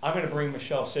 I'm going to bring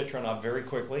Michelle Citron up very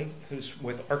quickly, who's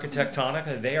with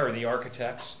Architectonica. They are the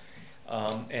architects.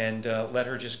 And let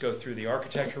her just go through the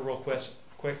architecture real quick.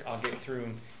 I'll get through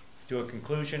and do a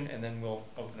conclusion, and then we'll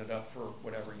open it up for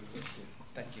whatever you need to do.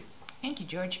 Thank you. Thank you,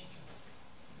 George.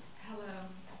 Hello.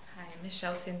 Hi,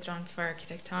 Michelle Citron for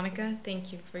Architectonica.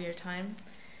 Thank you for your time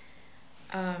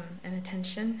and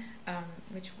attention.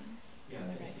 Which one? Yeah,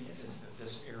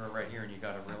 this arrow right here, and you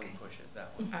got to really push it,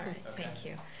 that one. All right, okay. Thank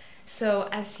you. So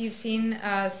as you've seen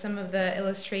some of the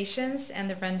illustrations and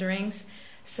the renderings,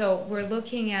 so we're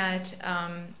looking at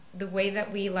the way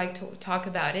that we like to talk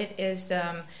about it is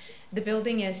the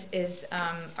building is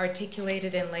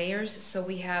articulated in layers. So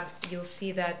we have, you'll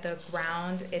see that the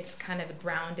ground, it's kind of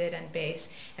grounded and base,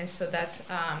 and so that's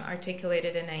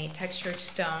articulated in a textured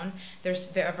stone. There's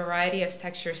a variety of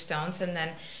textured stones, and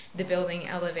then the building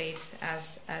elevates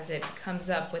as it comes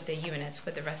up with the units,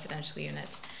 with the residential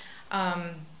units.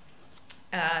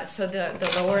 So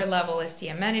the lower level is the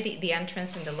amenity, the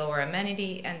entrance, and the lower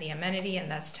amenity, and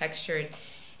that's textured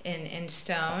in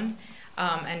stone.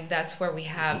 And that's where we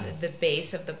have the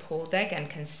base of the pool deck and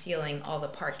concealing all the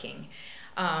parking.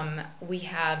 We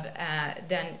have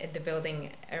then the building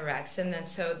erects, and then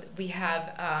so we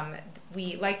have,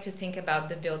 we like to think about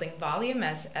the building volume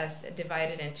as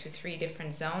divided into 3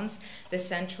 different zones. The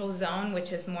central zone,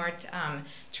 which is more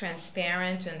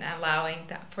transparent and allowing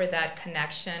for that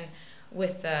connection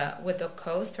with the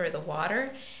coast or the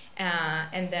water.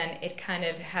 And then it kind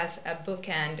of has a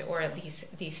bookend, or at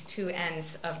least these 2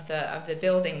 ends of the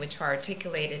building, which are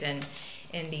articulated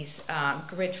in these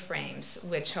grid frames,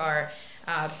 which are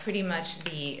pretty much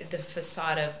the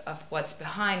facade of what's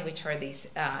behind, which are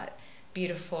these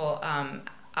beautiful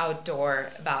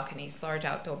outdoor balconies, large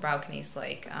outdoor balconies,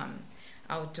 like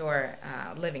outdoor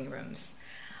living rooms.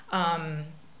 The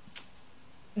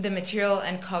material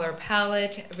and color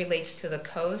palette relates to the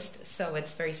coast, so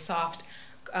it's very soft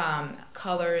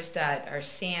colors that are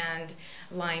sand,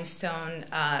 limestone,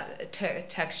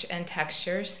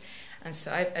 textures, and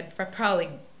so I probably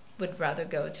would rather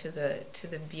go to the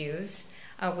views,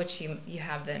 which you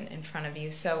have in front of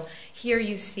you. So here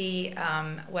you see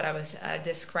what I was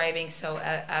describing. So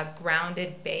a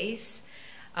grounded base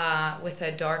with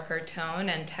a darker tone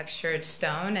and textured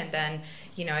stone, and then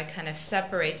you know, it kind of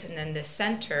separates, and then the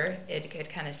center, it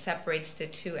kind of separates the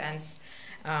two ends,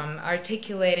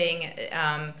 articulating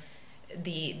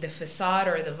the facade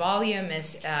or the volume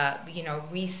is, you know,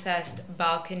 recessed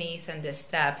balconies and this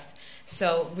depth.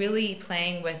 So really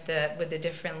playing with the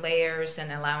different layers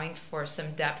and allowing for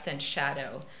some depth and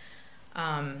shadow.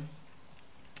 And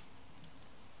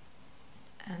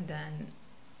then,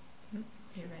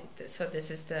 you're right, so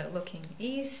this is the looking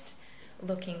east,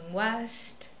 looking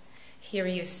west. Here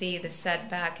you see the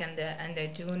setback and the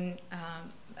dune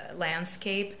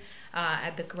landscape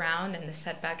at the ground and the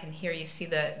setback, and here you see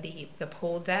the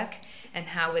pool deck and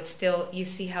how it's still, you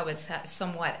see how it's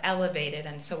somewhat elevated,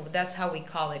 and so that's how we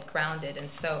call it grounded,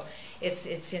 and so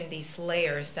it's in these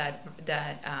layers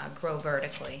that grow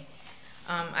vertically.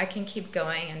 I can keep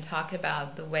going and talk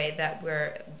about the way that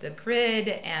the grid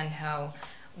and how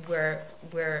we're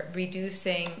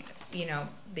reducing, you know,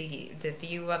 the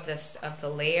view of the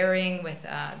layering with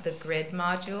the grid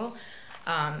module.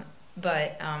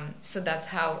 So that's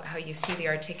how you see the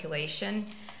articulation.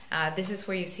 This is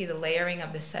where you see the layering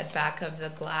of the setback of the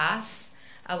glass,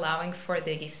 allowing for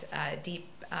these deep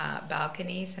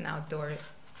balconies and outdoor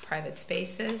private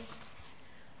spaces.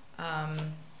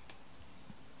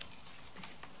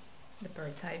 The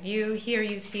bird's eye view. Here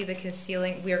you see the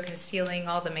concealing. We are concealing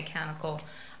all the mechanical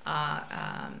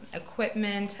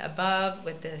equipment above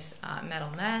with this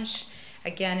metal mesh.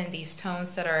 Again, in these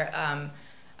tones that are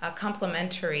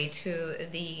complementary to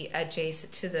the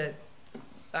adjacent to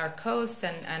our coast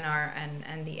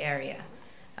and the area,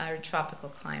 our tropical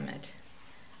climate.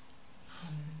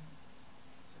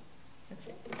 That's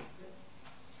it.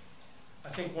 I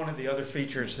think one of the other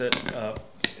features that,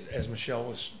 as Michelle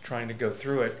was trying to go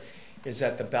through it, is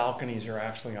that the balconies are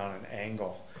actually on an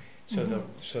angle. So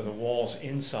the walls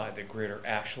inside the grid are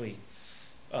actually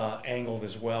angled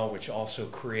as well, which also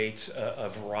creates a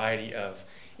variety of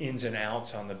ins and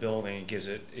outs on the building. It gives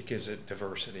it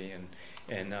diversity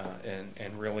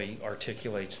and really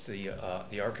articulates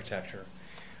the architecture.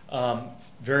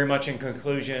 Very much in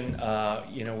conclusion,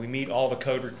 you know, we meet all the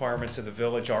code requirements of the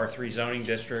Village R3 zoning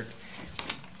district.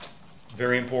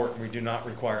 Very important, we do not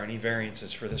require any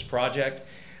variances for this project.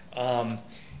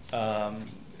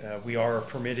 We are a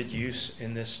permitted use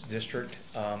in this district,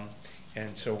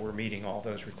 and so we're meeting all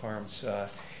those requirements.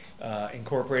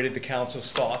 Incorporated the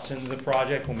council's thoughts into the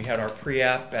project when we had our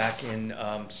pre-app back in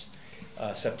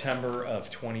September of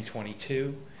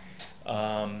 2022.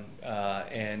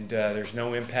 There's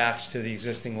no impacts to the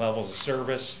existing levels of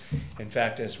service. In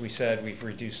fact, as we said, we've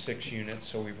reduced 6 units,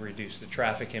 so we've reduced the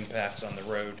traffic impacts on the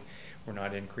road. We're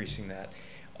not increasing that.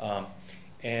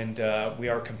 We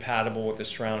are compatible with the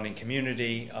surrounding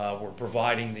community. We're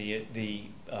providing the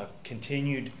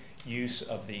continued use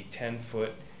of the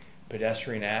 10-foot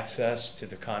pedestrian access to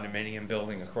the condominium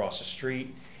building across the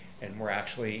street, and we're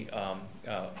actually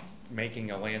making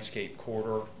a landscape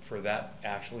corridor for that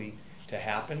actually to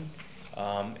happen.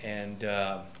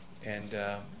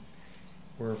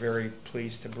 We're very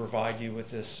pleased to provide you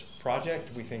with this project.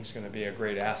 We think it's going to be a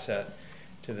great asset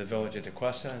to the Village of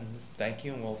TEQUESTA, and thank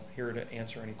you, and we're here to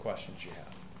answer any questions you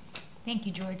have. Thank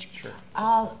you, George. Sure.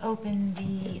 I'll open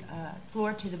the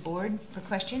floor to the board for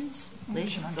questions.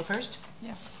 Liz, you want to go first?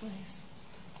 Yes, please.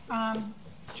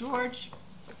 George,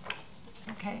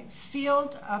 okay,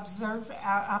 field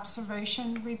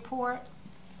observation report,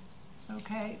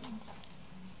 okay.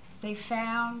 They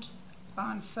found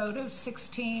on photo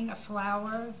 16 a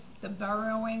flower, the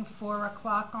burrowing 4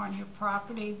 o'clock on your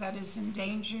property that is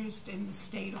endangered in the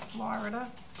state of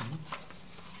Florida.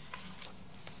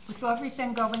 With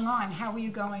everything going on, how are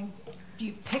you going? Do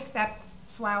you pick that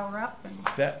flower up? And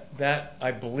that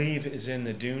I believe is in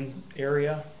the dune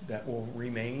area that will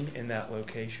remain in that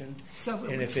location. So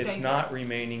and if it's not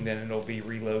remaining, then it'll be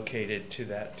relocated to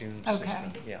that dune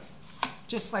system. Yeah.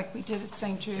 Just like we did at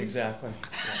St. Jude. Exactly.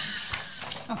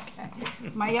 Yeah. Okay.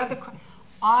 My other question.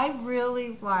 I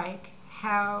really like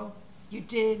how you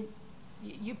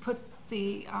put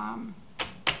the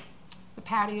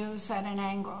patios at an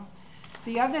angle.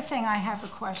 The other thing I have a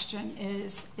question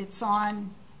is, it's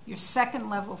on your second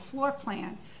level floor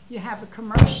plan. You have a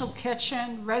commercial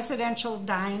kitchen, residential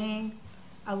dining,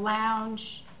 a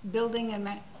lounge, building, and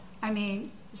I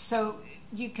mean, so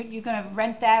you're going to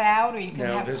rent that out, or you can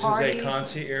have parties? This is a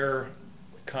concierge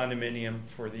condominium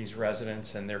for these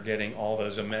residents, and they're getting all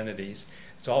those amenities.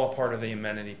 It's all a part of the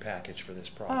amenity package for this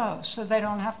project. Oh, so they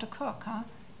don't have to cook, huh?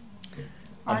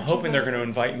 I'm hoping they're going to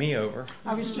invite me over.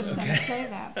 I was just going to say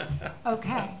that.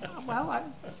 Okay. Well,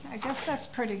 I guess that's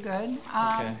pretty good.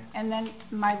 Okay. And then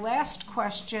my last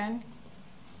question,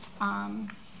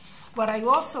 what I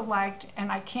also liked,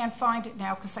 and I can't find it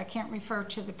now because I can't refer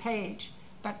to the page,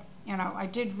 you know, I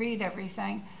did read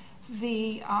everything.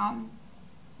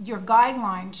 Your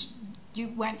guidelines, you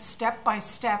went step by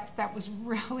step. That was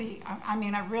really, I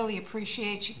mean, I really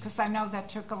appreciate you, because I know that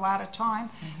took a lot of time.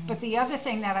 But the other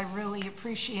thing that I really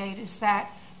appreciate is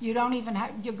that you don't even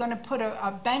have, you're going to put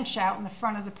a bench out in the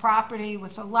front of the property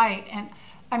with a light. And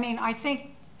I mean, I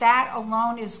think that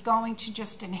alone is going to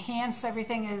just enhance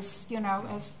everything as, you know,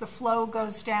 as the flow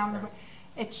goes down.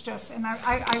 It's just, and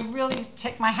I really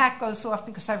take, my hat goes off,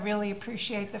 because I really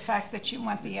appreciate the fact that you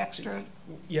went the extra.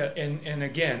 Yeah, and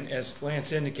again, as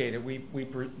Lance indicated, we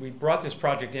brought this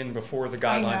project in before the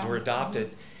guidelines were adopted,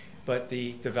 but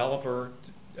the developer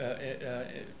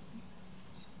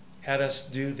had us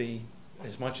do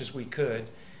as much as we could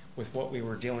with what we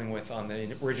were dealing with on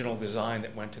the original design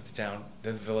that went to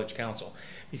the village council.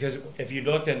 Because if you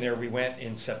looked in there, we went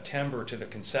in September to the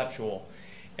conceptual,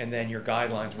 and then your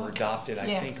guidelines were adopted,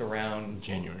 I think, around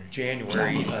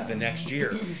January of the next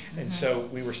year. And so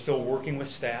we were still working with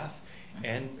staff,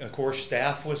 and of course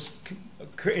staff was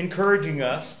encouraging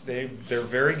us. They're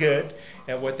very good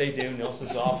at what they do.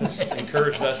 Nelson's office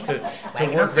encouraged us to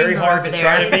work very hard to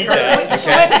try to meet that.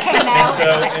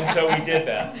 And so we did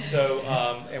that. So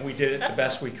and we did it the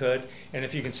best we could. And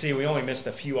if you can see, we only missed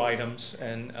a few items,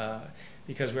 and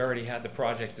because we already had the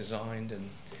project designed and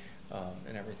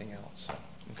everything else. So,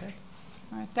 okay.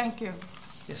 All right, thank you.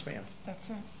 Yes, ma'am. That's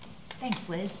it. Thanks,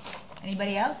 Liz.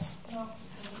 Anybody else? No,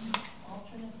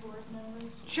 alternate board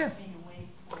members? Sure. Need to wait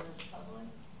for the public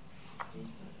to speak.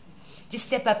 Just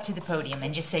step up to the podium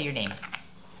and just say your name.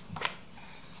 I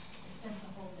spent the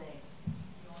whole day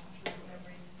going through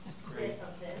every bit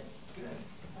of this.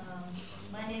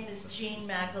 My name is Jean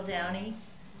McEldowney,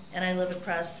 and I live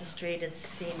across the street at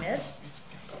Sea Mist,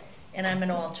 and I'm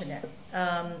an alternate.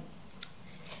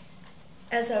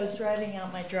 As I was driving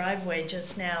out my driveway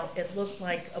just now, it looked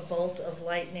like a bolt of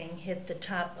lightning hit the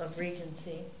top of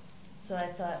Regency. So I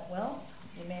thought, well,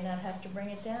 you may not have to bring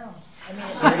it down. I mean,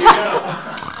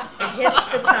 it hit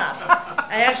the top.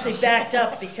 I actually backed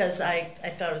up because I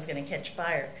thought it was going to catch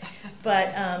fire.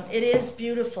 But it is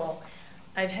beautiful.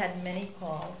 I've had many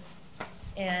calls,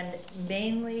 and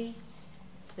mainly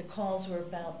the calls were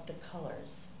about the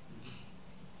colors.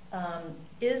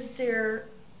 Is there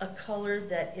a color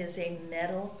that is a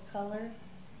metal color?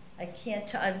 I can't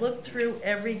tell. I looked through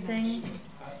everything.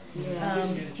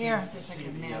 Here.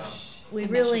 We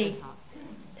really,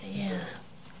 yeah.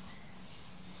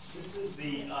 This is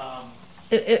the.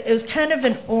 It was kind of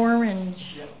an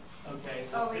orange. Yep. Okay.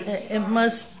 Oh, It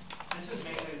must. This is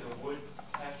mainly the wood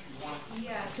texture you want.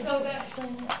 Yeah, so that's,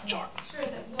 sure,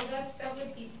 that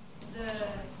would be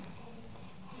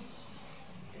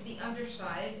the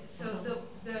underside. So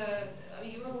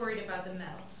you were worried about the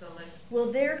metal, so let's.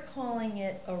 Well, they're calling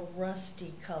it a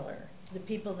rusty color. The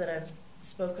people that I've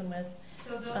spoken with.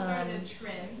 So those are the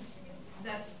trims.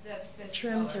 That's this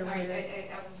trims color. are weird.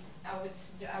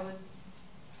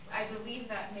 I believe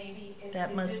that maybe is.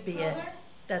 That must be it.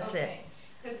 That's it.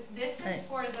 Because this is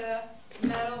for the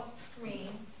metal screen,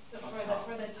 so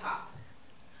for the top.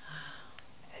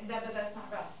 But that's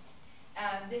not rust.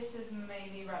 This is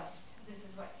maybe rust. This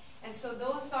is what. And so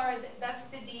that's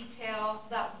the detail,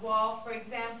 that wall, for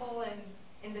example,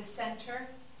 in the center.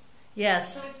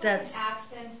 Yes, so it's that's like an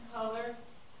accent color.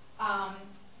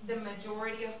 The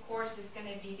majority, of course, is going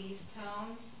to be these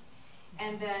tones.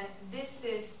 And then this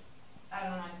is, I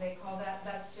don't know if they call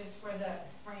that's just for the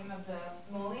frame of the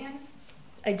mullions.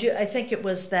 I think it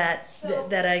was that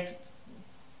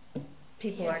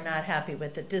people are not happy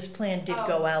with it. This plan did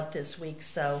go out this week,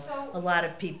 so a lot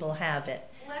of people have it.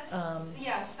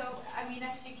 Yeah, so I mean,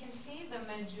 as you can see, the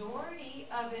majority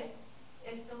of it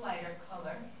is the lighter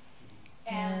color.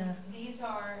 And these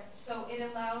are, so it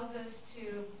allows us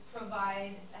to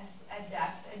provide a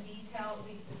depth, a detail,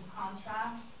 at least this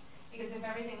contrast. Because if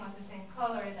everything was the same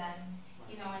color, then,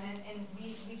 you know, and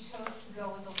we chose to go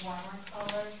with a warmer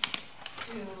color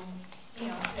to, you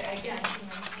know, to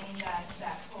maintain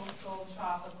that coastal,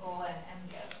 tropical,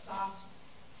 and soft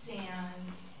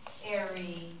sand,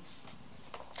 airy.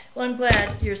 Well, I'm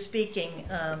glad you're speaking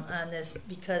on this,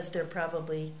 because they're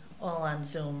probably all on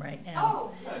Zoom right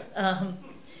now. Oh.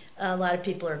 A lot of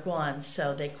people are gone,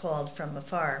 so they called from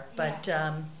afar. But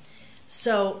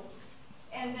so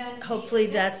and then hopefully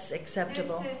that's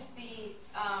acceptable. This is the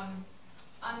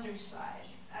underside.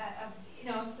 You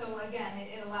know, so again,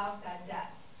 it allows that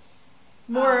depth.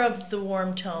 More of the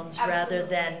warm tones rather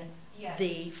than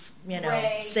the, you know,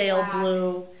 gray, sail black,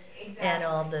 blue and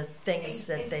all the things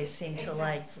that they seem to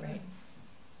like, right?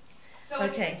 So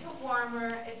it's a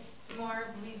warmer, it's more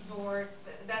resort,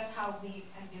 but that's how we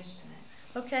envision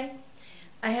it. Okay.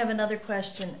 I have another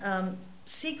question.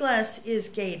 sea glass is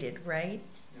gated, right?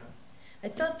 Yeah. I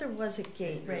thought there was a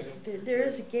gate, There's right? a- There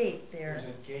is a gate there. There's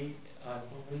a gate, I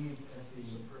believe, at the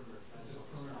perimeter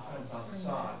fence on the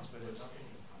sides, but it's.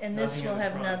 And this nothing in will the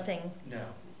have front. nothing, No,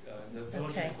 the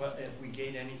village, Okay. if we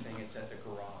gate anything, it's at the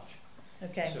garage.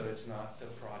 okay, So it's not the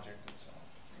project itself.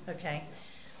 okay.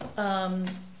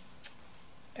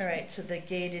 All right, so the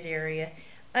gated area.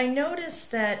 I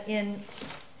noticed that in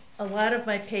a lot of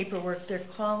my paperwork, they're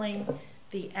calling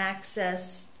the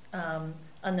access on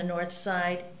the north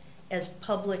side as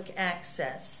public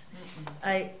access.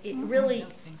 It really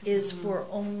is for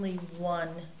only one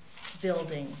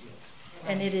building,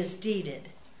 and it is deeded.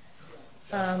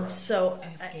 So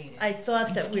And it's gated. I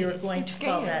thought that we were going It's to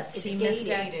call gated. that It's CMIST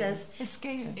gated. access. It's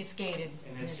gated. It's gated.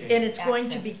 And it's And it's going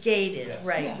to be Access. gated, Yes.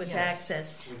 right, Yeah. with Yeah.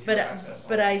 access. With But, your access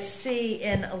but on. I see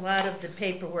in a lot of the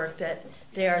paperwork that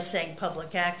they are saying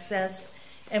public access,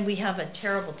 and we have a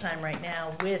terrible time right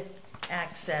now with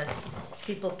access.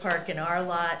 People park in our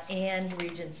lot and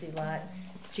Regency lot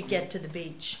to get to the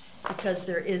beach, because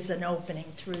there is an opening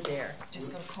through there.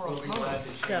 Just go to Coral We'll be Cove. glad to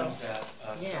change So- that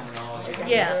Yeah. terminology.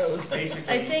 Yeah.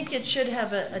 Basically. I think it should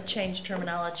have a changed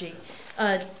terminology,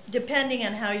 depending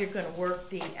on how you're gonna work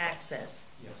the access.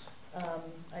 Yes.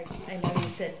 I know you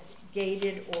said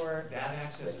gated or, That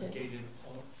access is With it. gated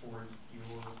for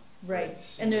your. right,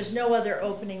 and there's no other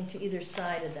opening to either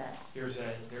side of that. There's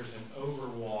an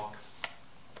overwalk.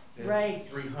 that Right.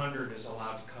 300 is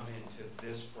allowed to come into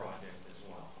this project as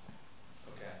well.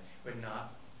 Okay, but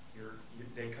not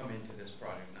they come into this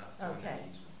project, not through Okay. an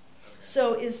easement. Okay.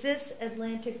 So is this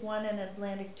Atlantic 1 and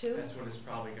Atlantic 2? That's what it's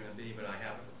probably gonna be, but I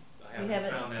We haven't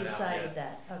found haven't that out decided yet.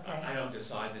 that, I okay. don't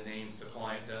decide the names, the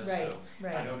client does, Right, so I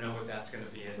right, don't know what that's gonna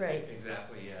be Right.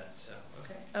 exactly yet, so,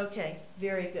 okay. okay,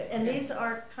 very good. And Okay. these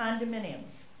are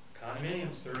condominiums,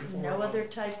 Condominiums, 34 no of them. other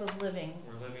type of living.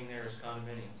 We're living there as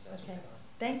condominiums, that's what Okay. they are.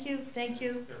 Thank you, thank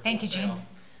you. They're Thank for you, Jean. sale.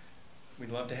 We'd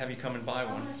love to have you come and buy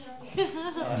one.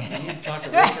 How You need to talk to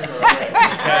Richard or okay?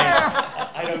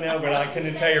 I don't know, but I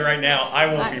can tell you right now, I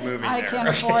won't be moving there. I can't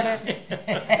afford it.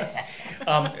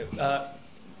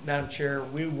 Madam Chair,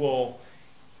 we will,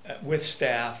 with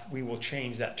staff, we will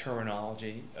change that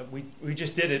terminology. We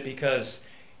just did it because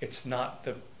it's not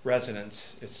the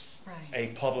residents, it's Right. a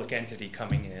public entity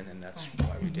coming in, and that's Right.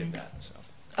 why we did that, so.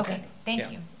 Okay, thank yeah,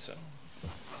 you. So.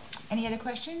 Any other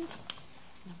questions?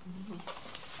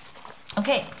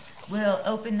 Okay, we'll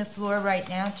open the floor right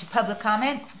now to public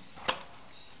comment.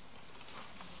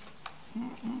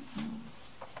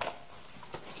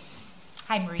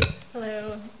 Hi, Marie.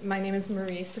 Hello, my name is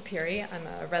Marie Sapiri. I'm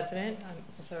a resident. I'm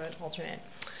also an alternate.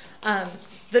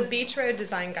 The Beach Road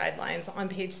Design Guidelines on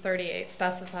page 38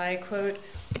 specify, quote,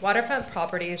 waterfront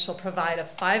properties shall provide a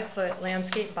 5-foot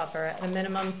landscape buffer at a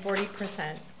minimum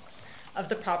 40% of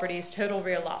the property's total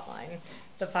rear lot line.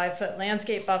 The 5-foot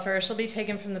landscape buffer shall be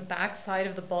taken from the back side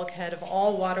of the bulkhead of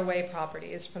all waterway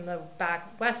properties from the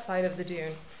back west side of the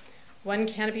dune. 1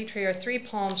 canopy tree or 3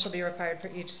 palms shall be required for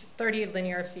each 30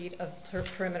 linear feet of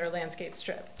perimeter landscape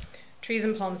strip. Trees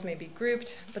and palms may be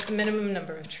grouped, but the minimum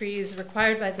number of trees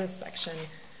required by this section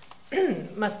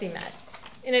must be met.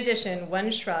 In addition, 1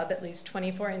 shrub at least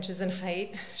 24 inches in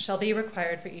height shall be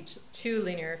required for each 2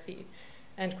 linear feet,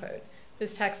 end quote.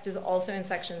 This text is also in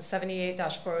sections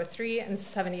 78-403 and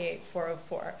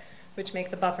 78-404, which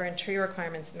make the buffer and tree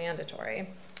requirements mandatory.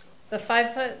 The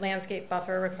 5-foot landscape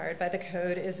buffer required by the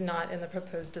code is not in the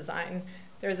proposed design.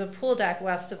 There is a pool deck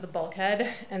west of the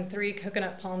bulkhead and 3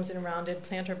 coconut palms in rounded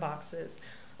planter boxes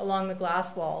along the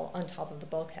glass wall on top of the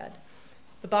bulkhead.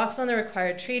 The box on the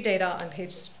required tree data on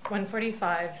page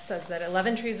 145 says that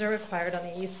 11 trees are required on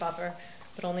the east buffer,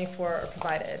 but only 4 are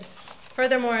provided.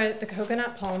 Furthermore, the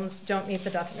coconut palms don't meet the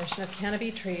definition of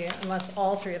canopy tree unless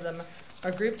all 3 of them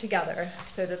are grouped together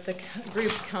so that the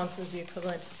group counts as the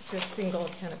equivalent to a single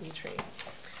canopy tree.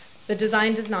 The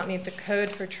design does not meet the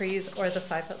code for trees or the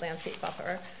 5-foot landscape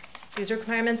buffer. These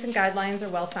requirements and guidelines are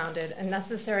well-founded and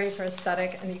necessary for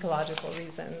aesthetic and ecological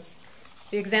reasons.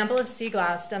 The example of sea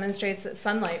glass demonstrates that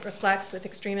sunlight reflects with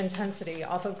extreme intensity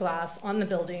off of glass on the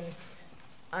building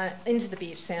into the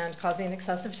beach sand, causing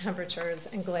excessive temperatures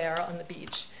and glare on the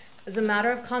beach. As a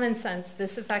matter of common sense,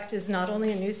 this effect is not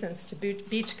only a nuisance to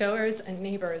beachgoers and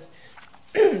neighbors,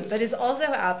 but is also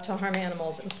apt to harm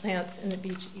animals and plants in the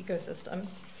beach ecosystem.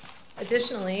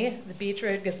 Additionally, the Beach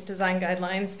Road Design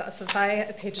Guidelines specify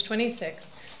at page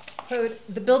 26,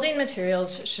 quote, the building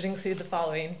materials should include the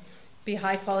following: be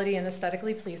high quality and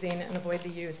aesthetically pleasing and avoid the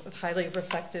use of highly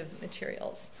reflective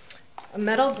materials. A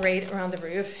metal grate around the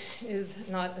roof is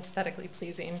not aesthetically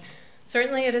pleasing,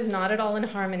 Certainly it is not at all in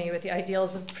harmony with the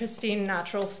ideals of pristine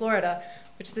natural Florida,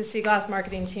 which the Sea Glass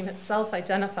marketing team itself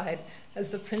identified as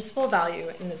the principal value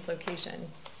in this location.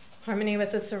 Harmony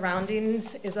with the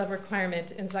surroundings is a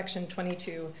requirement in section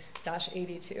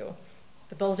 22-82.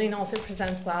 The building also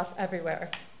presents glass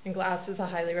everywhere, and glass is a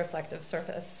highly reflective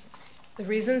surface. The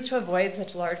reasons to avoid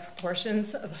such large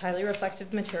proportions of highly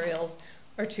reflective materials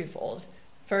are twofold.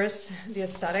 First, the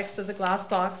aesthetics of the glass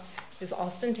box is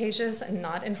ostentatious and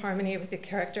not in harmony with the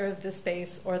character of the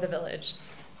space or the village.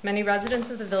 Many residents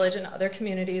of the village and other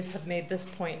communities have made this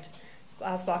point.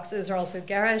 Glass boxes are also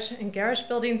garish, and garish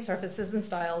building surfaces and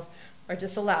styles are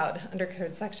disallowed under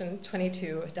Code Section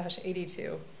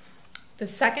 22-82. The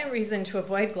second reason to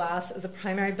avoid glass as a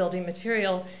primary building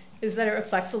material is that it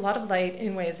reflects a lot of light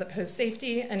in ways that pose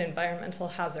safety and environmental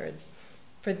hazards.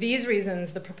 For these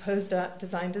reasons, the proposed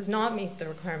design does not meet the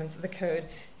requirements of the code,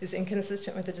 is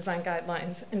inconsistent with the design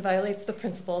guidelines, and violates the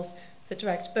principles that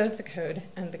direct both the code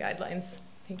and the guidelines.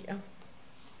 Thank you.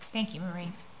 Thank you,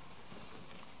 Marie.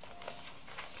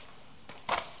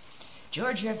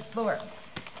 George, you have the floor.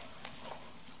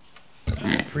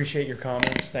 Appreciate your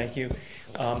comments. Thank you.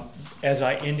 As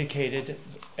I indicated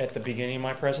at the beginning of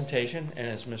my presentation, and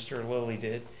as Mr. Lilly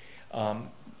did,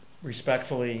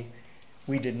 respectfully,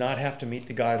 we did not have to meet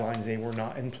the guidelines. They were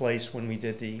not in place when we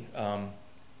did the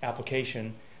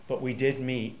application, but we did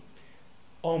meet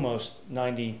almost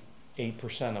 98%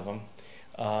 of them.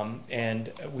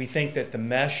 And we think that the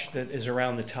mesh that is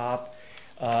around the top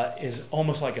is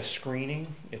almost like a screening.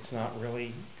 It's not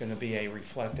really going to be a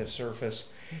reflective surface.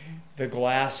 Mm-hmm. The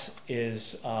glass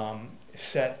is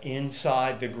set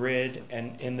inside the grid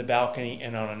and in the balcony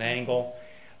and on an angle.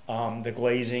 The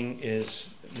glazing is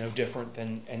no different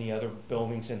than any other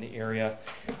buildings in the area.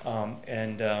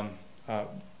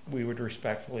 We would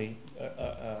respectfully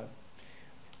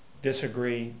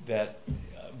disagree that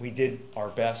we did our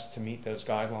best to meet those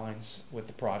guidelines with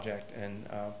the project,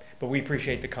 but we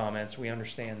appreciate the comments. We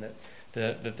understand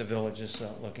that the village is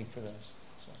looking for those.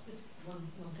 So. Just one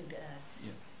thing to add.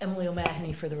 Yeah. Emily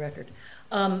O'Mahony for the record.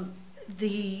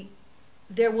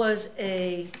 There was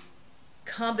a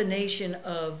combination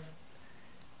of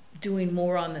doing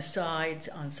more on the sides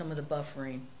on some of the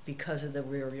buffering because of the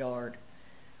rear yard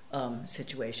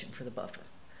situation for the buffer.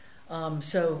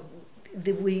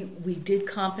 We did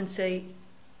compensate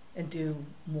and do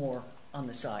more on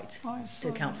the sides to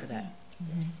account for that.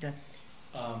 Mm-hmm.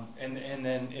 Yeah. And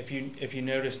then if you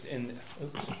noticed in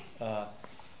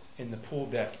the pool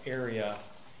deck area,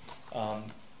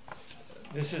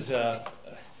 this is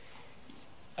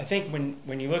I think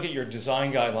when you look at your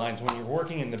design guidelines, when you're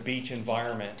working in the beach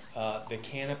environment, the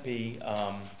canopy,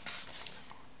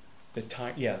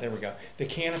 the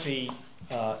canopy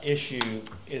issue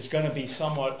is going to be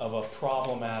somewhat of a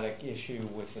problematic issue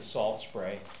with the salt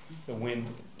spray, the wind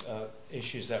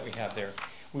issues that we have there.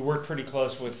 We worked pretty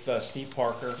close with Steve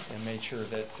Parker and made sure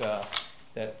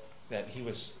that he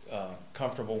was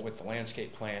comfortable with the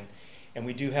landscape plan, and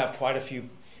we do have quite a few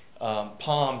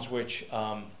palms which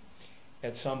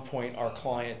at some point our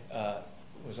client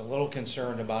was a little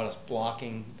concerned about us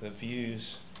blocking the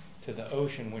views to the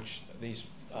ocean, which these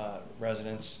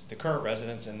residents, the current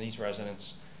residents and these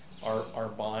residents are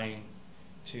buying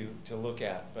to look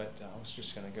at. But I was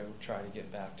just going to go try to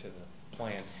get back to the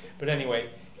plan. But anyway,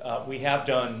 we have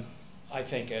done, I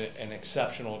think, an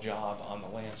exceptional job on the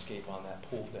landscape on that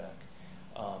pool deck.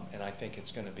 And I think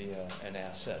it's going to be an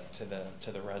asset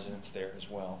to the residents there as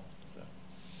well.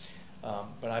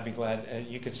 But I'd be glad.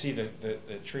 You can see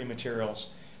the tree materials.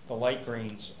 The light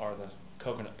greens are the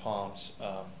coconut palms.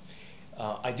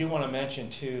 I do want to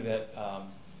mention too that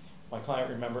my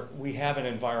client, remember, we have an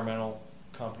environmental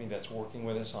company that's working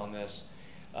with us on this.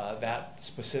 That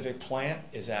specific plant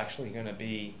is actually going to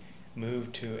be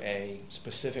moved to a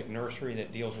specific nursery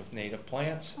that deals with native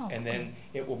plants, and then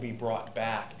it will be brought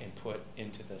back and put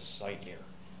into this site here.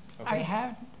 Okay? I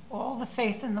have all the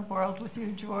faith in the world with you,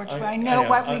 George. I know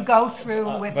what we go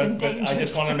through with endangered. But I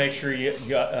just want to make sure you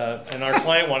got, and our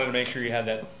client wanted to make sure you had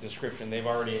that description. They've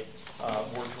already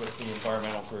worked with the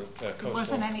environmental group, Coastal. It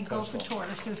wasn't any gopher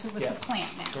tortoises, it was a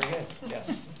plant now. Very good, yes,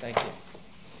 thank you.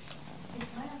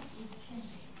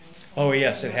 Oh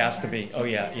yes, it has to be. Oh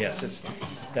yeah, yes,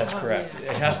 that's correct.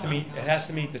 It has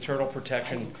to meet the turtle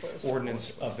protection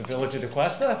ordinance of the village of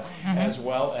TEQUESTA, as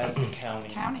well as the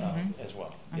county. As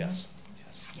well. Yes.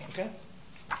 Okay.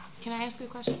 Can I ask a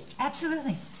question?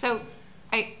 Absolutely. So,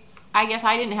 I guess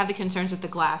I didn't have the concerns with the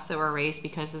glass that were raised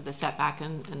because of the setback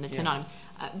and the tin on.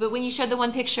 But when you showed the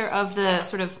one picture of the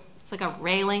sort of, it's like a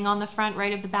railing on the front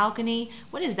right of the balcony,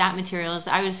 what is that material?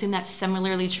 I would assume that's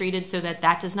similarly treated so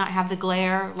that does not have the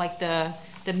glare like the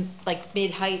the like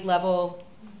mid-height level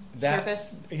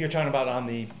surface? You're talking about on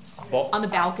the On the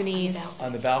balconies?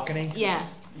 on the balcony? Yeah.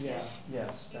 Yeah,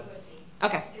 yes. It would be.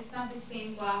 Okay. It's not the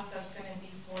same glass that's gonna be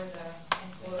for the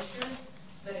enclosure,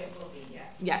 but it will be,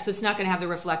 yes. Yeah, so it's not gonna have the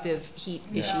reflective heat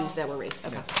No. issues that were raised.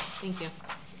 Okay, thank you.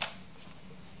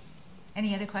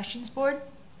 Any other questions, board?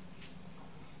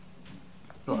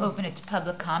 We'll open it to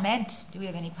public comment. Do we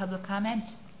have any public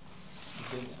comment?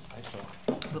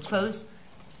 We'll close.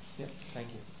 Yeah, thank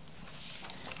you.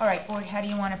 All right, board, how do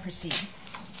you want to proceed?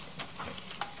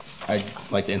 I'd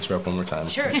like to interrupt one more time.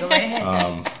 Sure, go right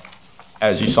ahead.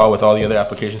 As you saw with all the other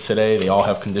applications today, they all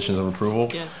have conditions of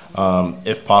approval. Yeah.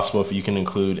 If possible, if you can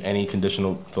include any the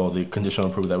conditional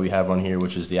approval that we have on here,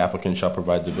 which is the applicant shall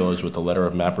provide the village with a letter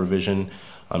of map revision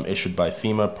issued by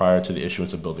FEMA prior to the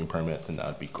issuance of building permit, then that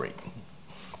would be great.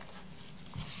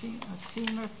 A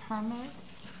FEMA permit?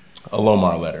 A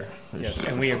LOMAR letter. Yes,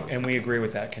 and we agree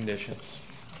with that condition,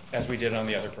 as we did on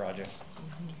the other project.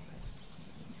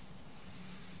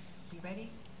 You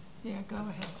ready? Yeah, go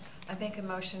ahead. I make a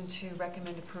motion to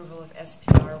recommend approval of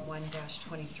SPR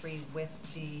 1-23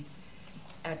 with the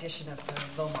addition of the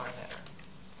LOMAR letter.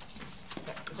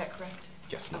 Is that correct?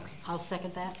 Yes. Okay. I'll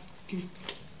second that.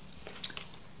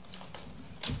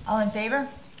 All in favor?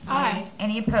 Aye.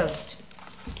 Any opposed?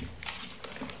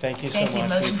 Thank you so Thank you. much.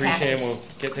 Motion We appreciate it.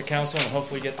 passes. We'll get to council and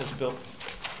hopefully get this built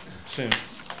soon.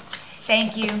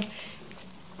 Thank you.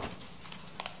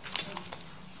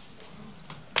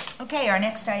 Okay, our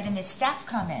next item is staff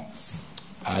comments.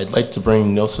 I'd like to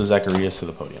bring Nilsa Zacharias to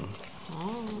the podium.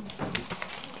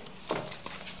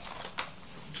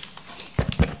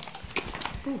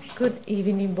 Good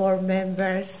evening, board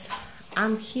members.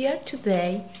 I'm here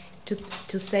today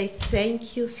to say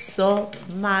thank you so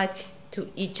much to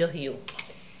each of you.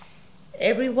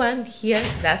 Everyone here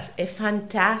does a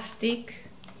fantastic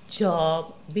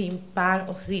job being part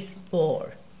of this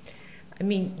board. I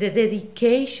mean, the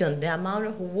dedication, the amount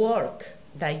of work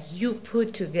that you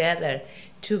put together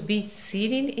to be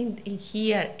sitting in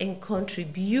here and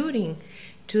contributing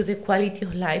to the quality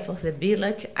of life of the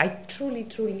village, I truly,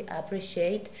 truly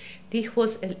appreciate. This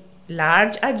was a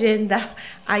large agenda.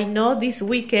 I know this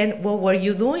weekend, what were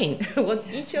you doing? What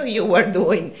each of you were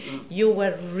doing. You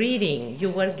were reading, you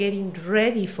were getting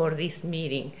ready for this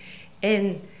meeting.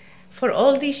 And for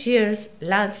all these years,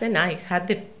 Lance and I had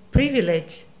the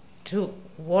privilege to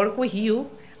work with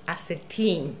you as a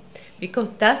team,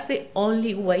 because that's the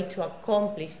only way to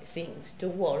accomplish things, to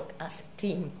work as a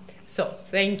team. So,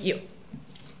 thank you.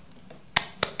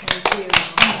 Thank you.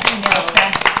 Thank you, Nilsa.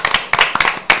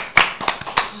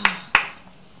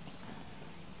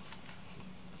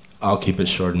 I'll keep it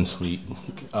short and sweet.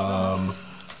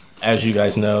 As you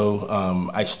guys know,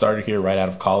 I started here right out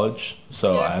of college,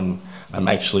 so yeah. I'm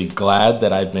actually glad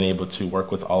that I've been able to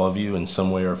work with all of you in some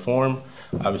way or form.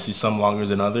 Obviously, some longer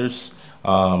than others,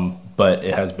 but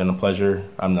it has been a pleasure.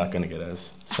 I'm not going to get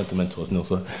as sentimental as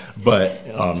Nilsa, but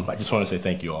I just want to say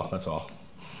thank you all. That's all.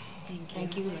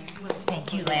 Thank you.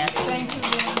 Thank you, Lance. Thank you,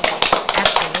 Lance.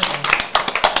 Absolutely.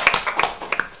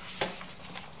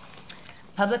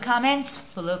 Public comments,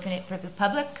 we'll open it for the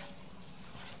public.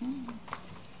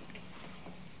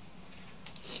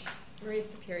 Marie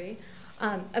Sapiri.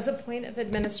 As a point of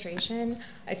administration,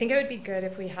 I think it would be good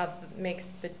if we make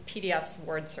the PDFs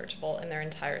word searchable in their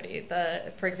entirety.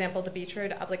 For example, the Beach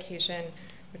Road application,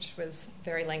 which was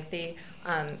very lengthy,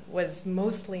 was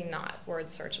mostly not word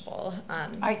searchable.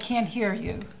 I can't hear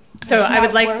you. So I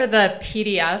would like for the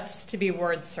PDFs to be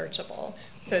word searchable,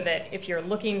 so that if you're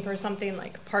looking for something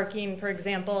like parking, for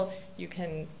example, you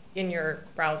can, in your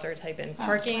browser, type in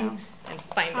parking and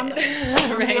find it.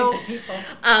 Right?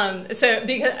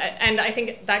 And I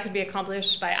think that could be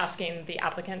accomplished by asking the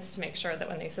applicants to make sure that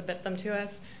when they submit them to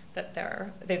us, that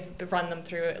they've run them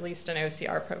through at least an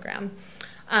OCR program.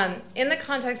 In the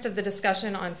context of the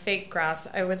discussion on fake grass,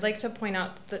 I would like to point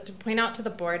out to the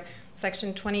board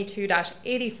section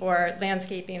 22-84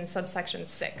 landscaping subsection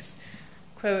 6.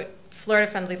 Quote,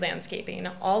 Florida-friendly landscaping.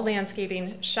 All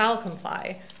landscaping shall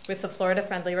comply with the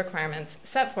Florida-friendly requirements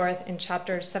set forth in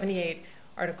Chapter 78,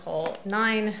 Article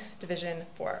 9, Division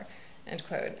 4, end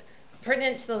quote.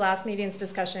 Pertinent to the last meeting's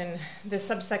discussion, this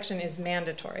subsection is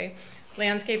mandatory.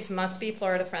 Landscapes must be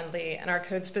Florida-friendly, and our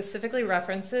code specifically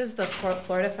references the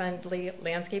Florida-friendly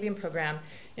landscaping program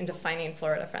in defining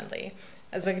Florida-friendly.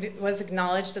 As was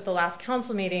acknowledged at the last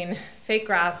council meeting, fake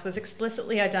grass was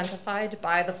explicitly identified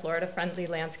by the Florida-friendly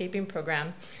landscaping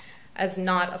program as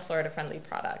not a Florida-friendly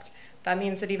product. That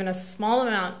means that even a small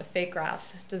amount of fake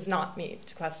grass does not meet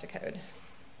TEQUESTA code.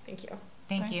 Thank you.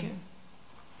 Thank you.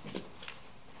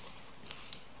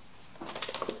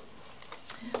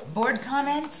 Board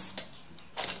comments?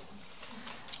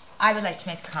 I would like to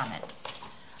make a comment.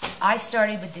 I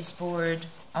started with this board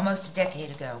almost a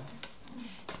decade ago.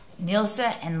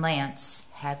 Nilsa and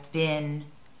Lance have been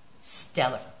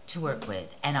stellar to work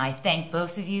with, and I thank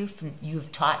both of you. You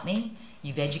have taught me,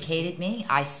 you've educated me.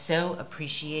 I so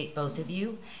appreciate both of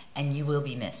you, and you will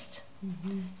be missed.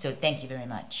 So thank you very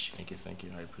much. Thank you,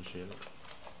 I appreciate it.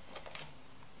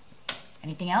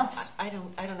 Anything else? I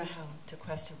don't know how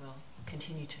TEQUESTA will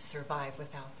continue to survive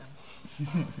without them.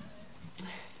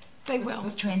 They will.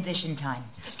 It's transition time.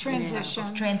 It's transition.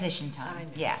 It's transition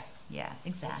time. Yeah,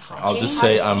 exactly. I'll just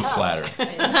say I'm flattered.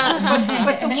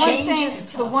 But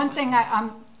the one thing I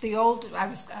am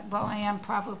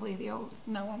probably the old,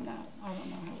 no, I'm not. I don't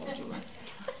know how old you are.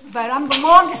 But I'm the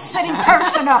longest sitting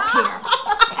person up here.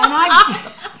 And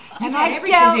You've had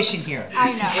every position here.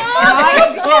 I know. And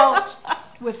I've dealt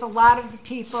with a lot of the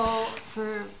people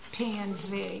for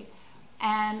P&Z.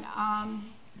 And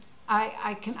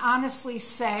I can honestly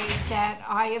say that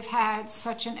I have had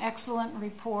such an excellent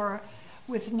rapport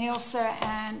with Nilsa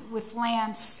and with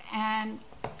Lance, and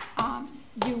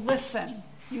you listen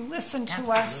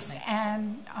to us,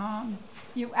 and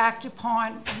you act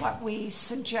upon what we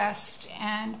suggest.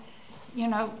 And you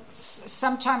know,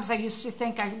 sometimes I used to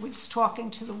think I was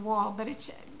talking to the wall, but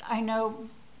I know,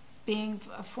 being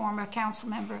a former council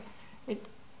member,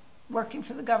 working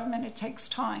for the government, it takes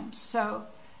time. So,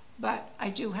 but I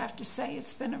do have to say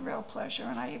it's been a real pleasure,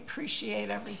 and I appreciate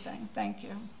everything. Thank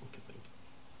you.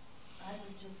 I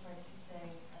would just like to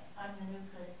say, I'm the new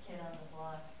kid on the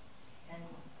block, and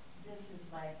this is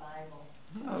my Bible.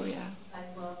 Oh, yeah. I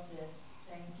love this.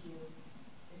 Thank you.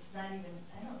 It's not even,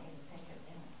 I don't even think of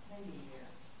it, maybe a year.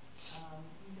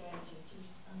 You guys are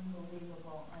just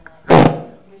unbelievable, and I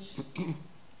wish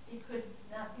it could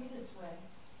not be this way.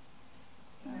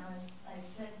 You know, as I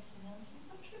said,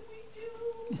 what can we do?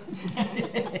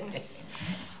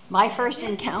 My first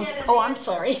encounter, oh, I'm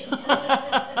sorry.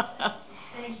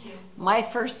 Thank you. My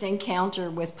first encounter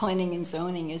with planning and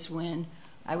zoning is when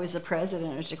I was the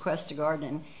president of TEQUESTA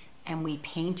Garden, and we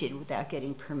painted without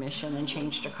getting permission and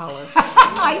changed the color.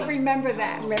 I remember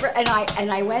that. Remember? And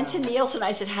I went to Niels and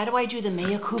I said, how do I do the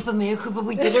mea culpa, we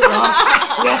did it wrong.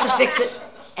 We have to fix it.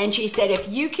 And she said, if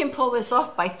you can pull this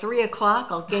off by 3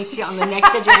 o'clock, I'll get you on the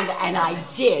next agenda. And I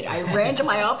did. I ran to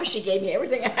my office. She gave me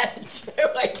everything I had to do.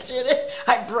 I did it.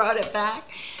 I brought it back.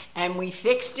 And we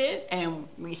fixed it. And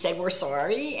we said, we're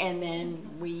sorry. And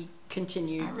then we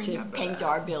continued to paint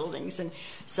our buildings. And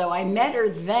so I met her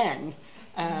then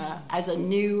as a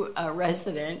new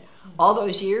resident all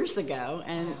those years ago.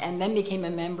 And then became a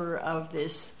member of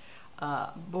this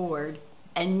board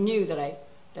and knew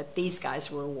that these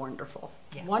guys were wonderful.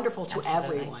 Yeah, wonderful to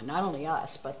everyone, not only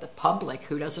us, but the public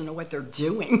who doesn't know what they're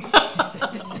doing.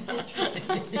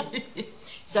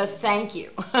 So thank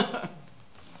you.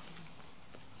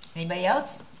 Anybody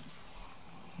else?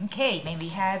 Okay, may we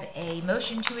have a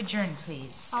motion to adjourn,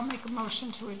 please? I'll make a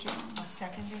motion to adjourn. I'll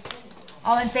second it.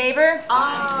 All in favor?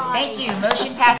 Aye. Thank you. Motion passes.